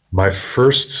 My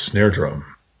first snare drum.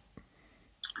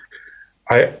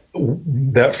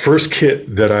 That first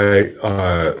kit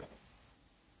that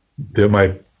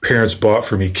my parents bought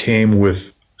for me came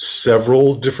with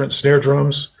several different snare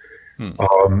drums.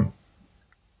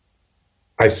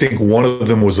 I think one of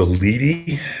them was a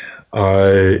Leedy.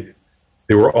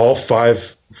 They were all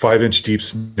 5-inch deep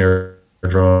snare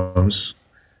drums.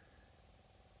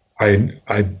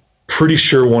 I'm pretty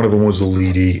sure one of them was a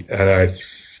Leedy, and I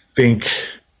think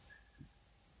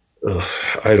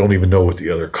I don't even know what the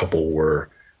other couple were.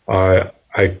 I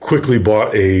quickly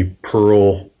bought a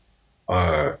Pearl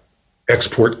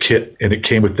export kit, and it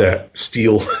came with that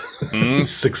steel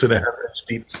 6.5-inch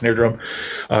deep snare drum.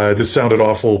 This sounded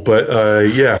awful, but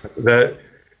yeah, that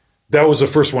was the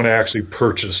first one I actually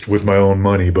purchased with my own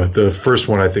money. But the first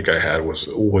one I think I had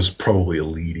was probably a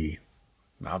Leedy.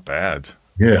 Not bad.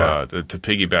 Yeah. To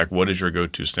piggyback, what is your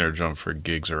go-to snare drum for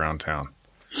gigs around town?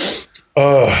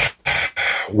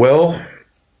 Well,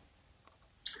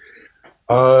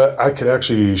 I could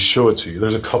actually show it to you.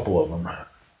 There's a couple of them.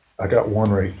 I got one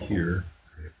right here.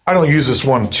 I don't use this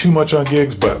one too much on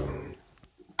gigs, but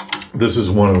this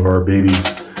is one of our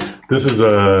babies. This is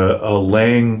a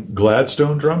Lang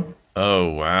Gladstone drum. Oh,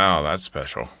 wow. That's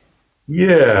special.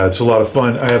 Yeah, it's a lot of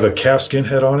fun. I have a calfskin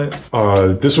head on it.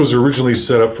 This was originally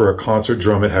set up for a concert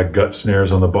drum. It had gut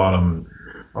snares on the bottom.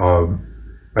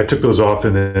 I took those off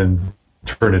and then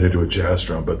turned it into a jazz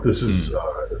drum. But this is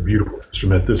a beautiful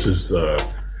instrument. This is the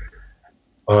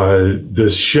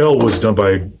shell was done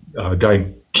by a guy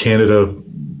in Canada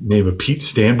named Pete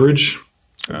Stanbridge.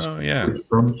 Oh, yeah.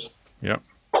 Drums. Yep.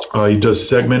 He does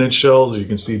segmented shells. You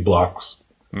can see blocks.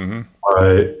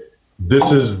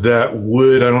 This is that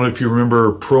wood. I don't know if you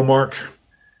remember ProMark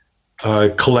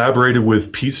collaborated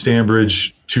with Pete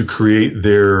Stanbridge to create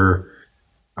their,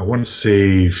 I want to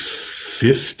say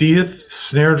 50th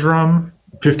snare drum,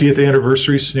 50th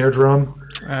anniversary snare drum.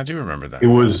 I do remember that. It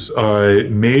was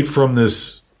made from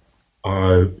this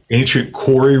ancient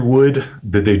quarry wood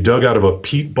that they dug out of a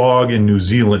peat bog in New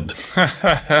Zealand.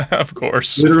 Of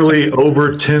course. Literally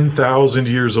over 10,000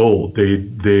 years old.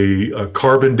 They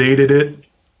carbon dated it,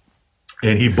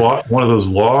 and he bought one of those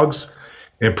logs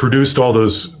and produced all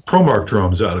those ProMark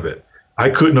drums out of it.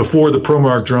 I couldn't afford the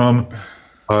ProMark drum,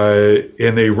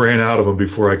 and they ran out of them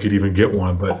before I could even get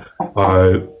one. But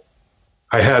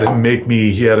I had him make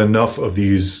me, he had enough of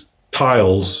these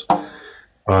tiles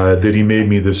that he made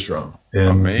me this drum.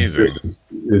 And amazing. This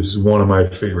is one of my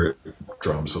favorite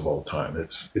drums of all time.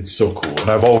 It's so cool. And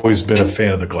I've always been a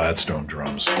fan of the Gladstone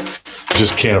drums.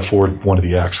 Just can't afford one of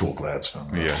the actual Gladstone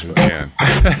drums. Yes, you can.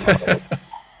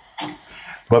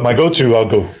 But my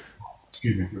go-to,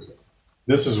 excuse me for a second.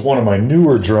 This is one of my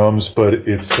newer drums, but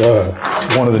it's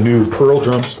one of the new Pearl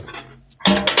drums.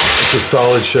 It's a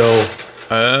solid shell.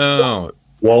 Oh.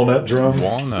 Walnut drum.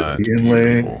 Walnut. The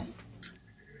inlay. Beautiful.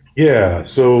 Yeah,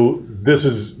 so this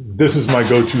is my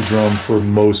go-to drum for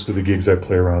most of the gigs I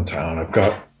play around town. I've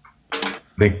got,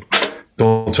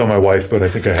 don't tell my wife, but I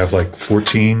think I have like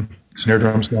 14 snare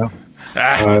drums now.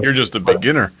 You're just a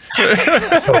beginner.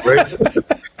 Oh, right?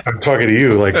 I'm talking to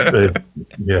you like,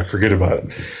 yeah, forget about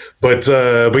it. But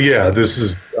yeah,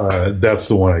 that's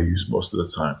the one I use most of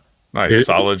the time. Nice.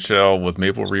 Solid shell with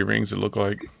maple re-rings, it looked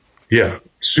like. Yeah,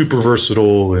 super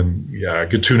versatile, and yeah, I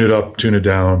could tune it up, tune it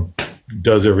down.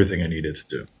 Does everything I need it to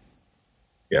do.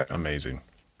 Yeah, Amazing.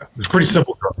 it's pretty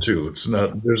simple drum too.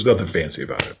 There's nothing fancy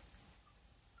about it.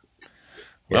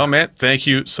 Well, Matt, thank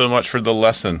you so much for the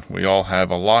lesson. We all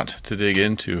have a lot to dig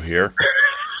into here.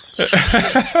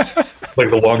 Like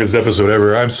the longest episode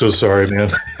ever. I'm so sorry, man.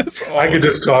 I could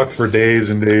just talk for days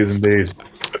and days and days.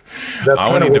 That's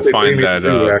I need to find that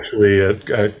actually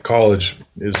at college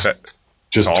is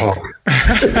just talk.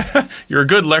 You're a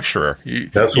good lecturer.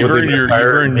 That's what they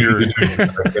earned your.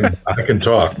 I can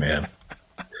talk, man.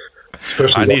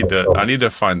 Especially I need to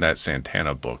find that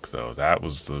Santana book though. That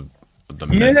was the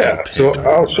yeah. So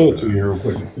I'll show it to you real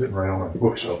quick. It's sitting right on my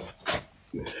bookshelf.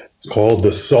 It's called the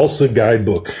Salsa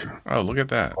Guidebook. Oh, look at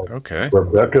that. Okay.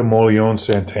 Rebecca Molion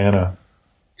Santana.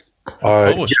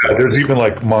 Yeah, there's even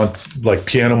like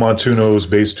piano montunos,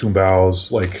 bass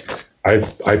tumbals. Like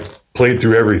I played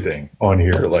through everything on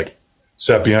here. Like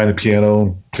sat behind the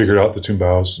piano, figured out the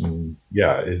tumbals, and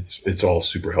yeah, it's all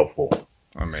super helpful.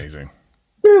 Amazing.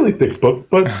 Fairly thick book,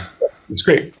 but it's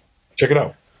great. Check it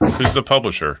out. Who's the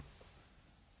publisher?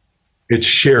 It's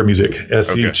Share Music,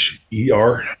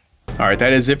 SHER. All right,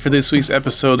 that is it for this week's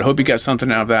episode. Hope you got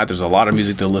something out of that. There's a lot of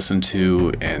music to listen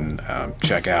to and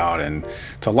check out, and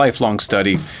it's a lifelong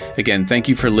study. Again, thank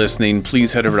you for listening.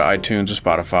 Please head over to iTunes or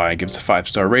Spotify, give us a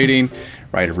 5-star rating,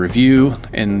 write a review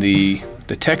in the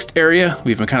text area.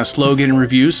 We've been kind of slow getting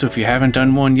reviews, so if you haven't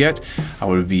done one yet, I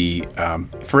would be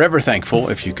forever thankful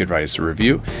if you could write us a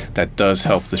review. That does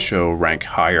help the show rank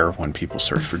higher when people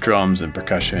search for drums and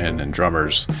percussion and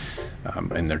drummers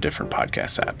in their different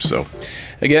podcast apps. So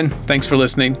again, thanks for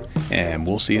listening, and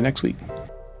we'll see you next week.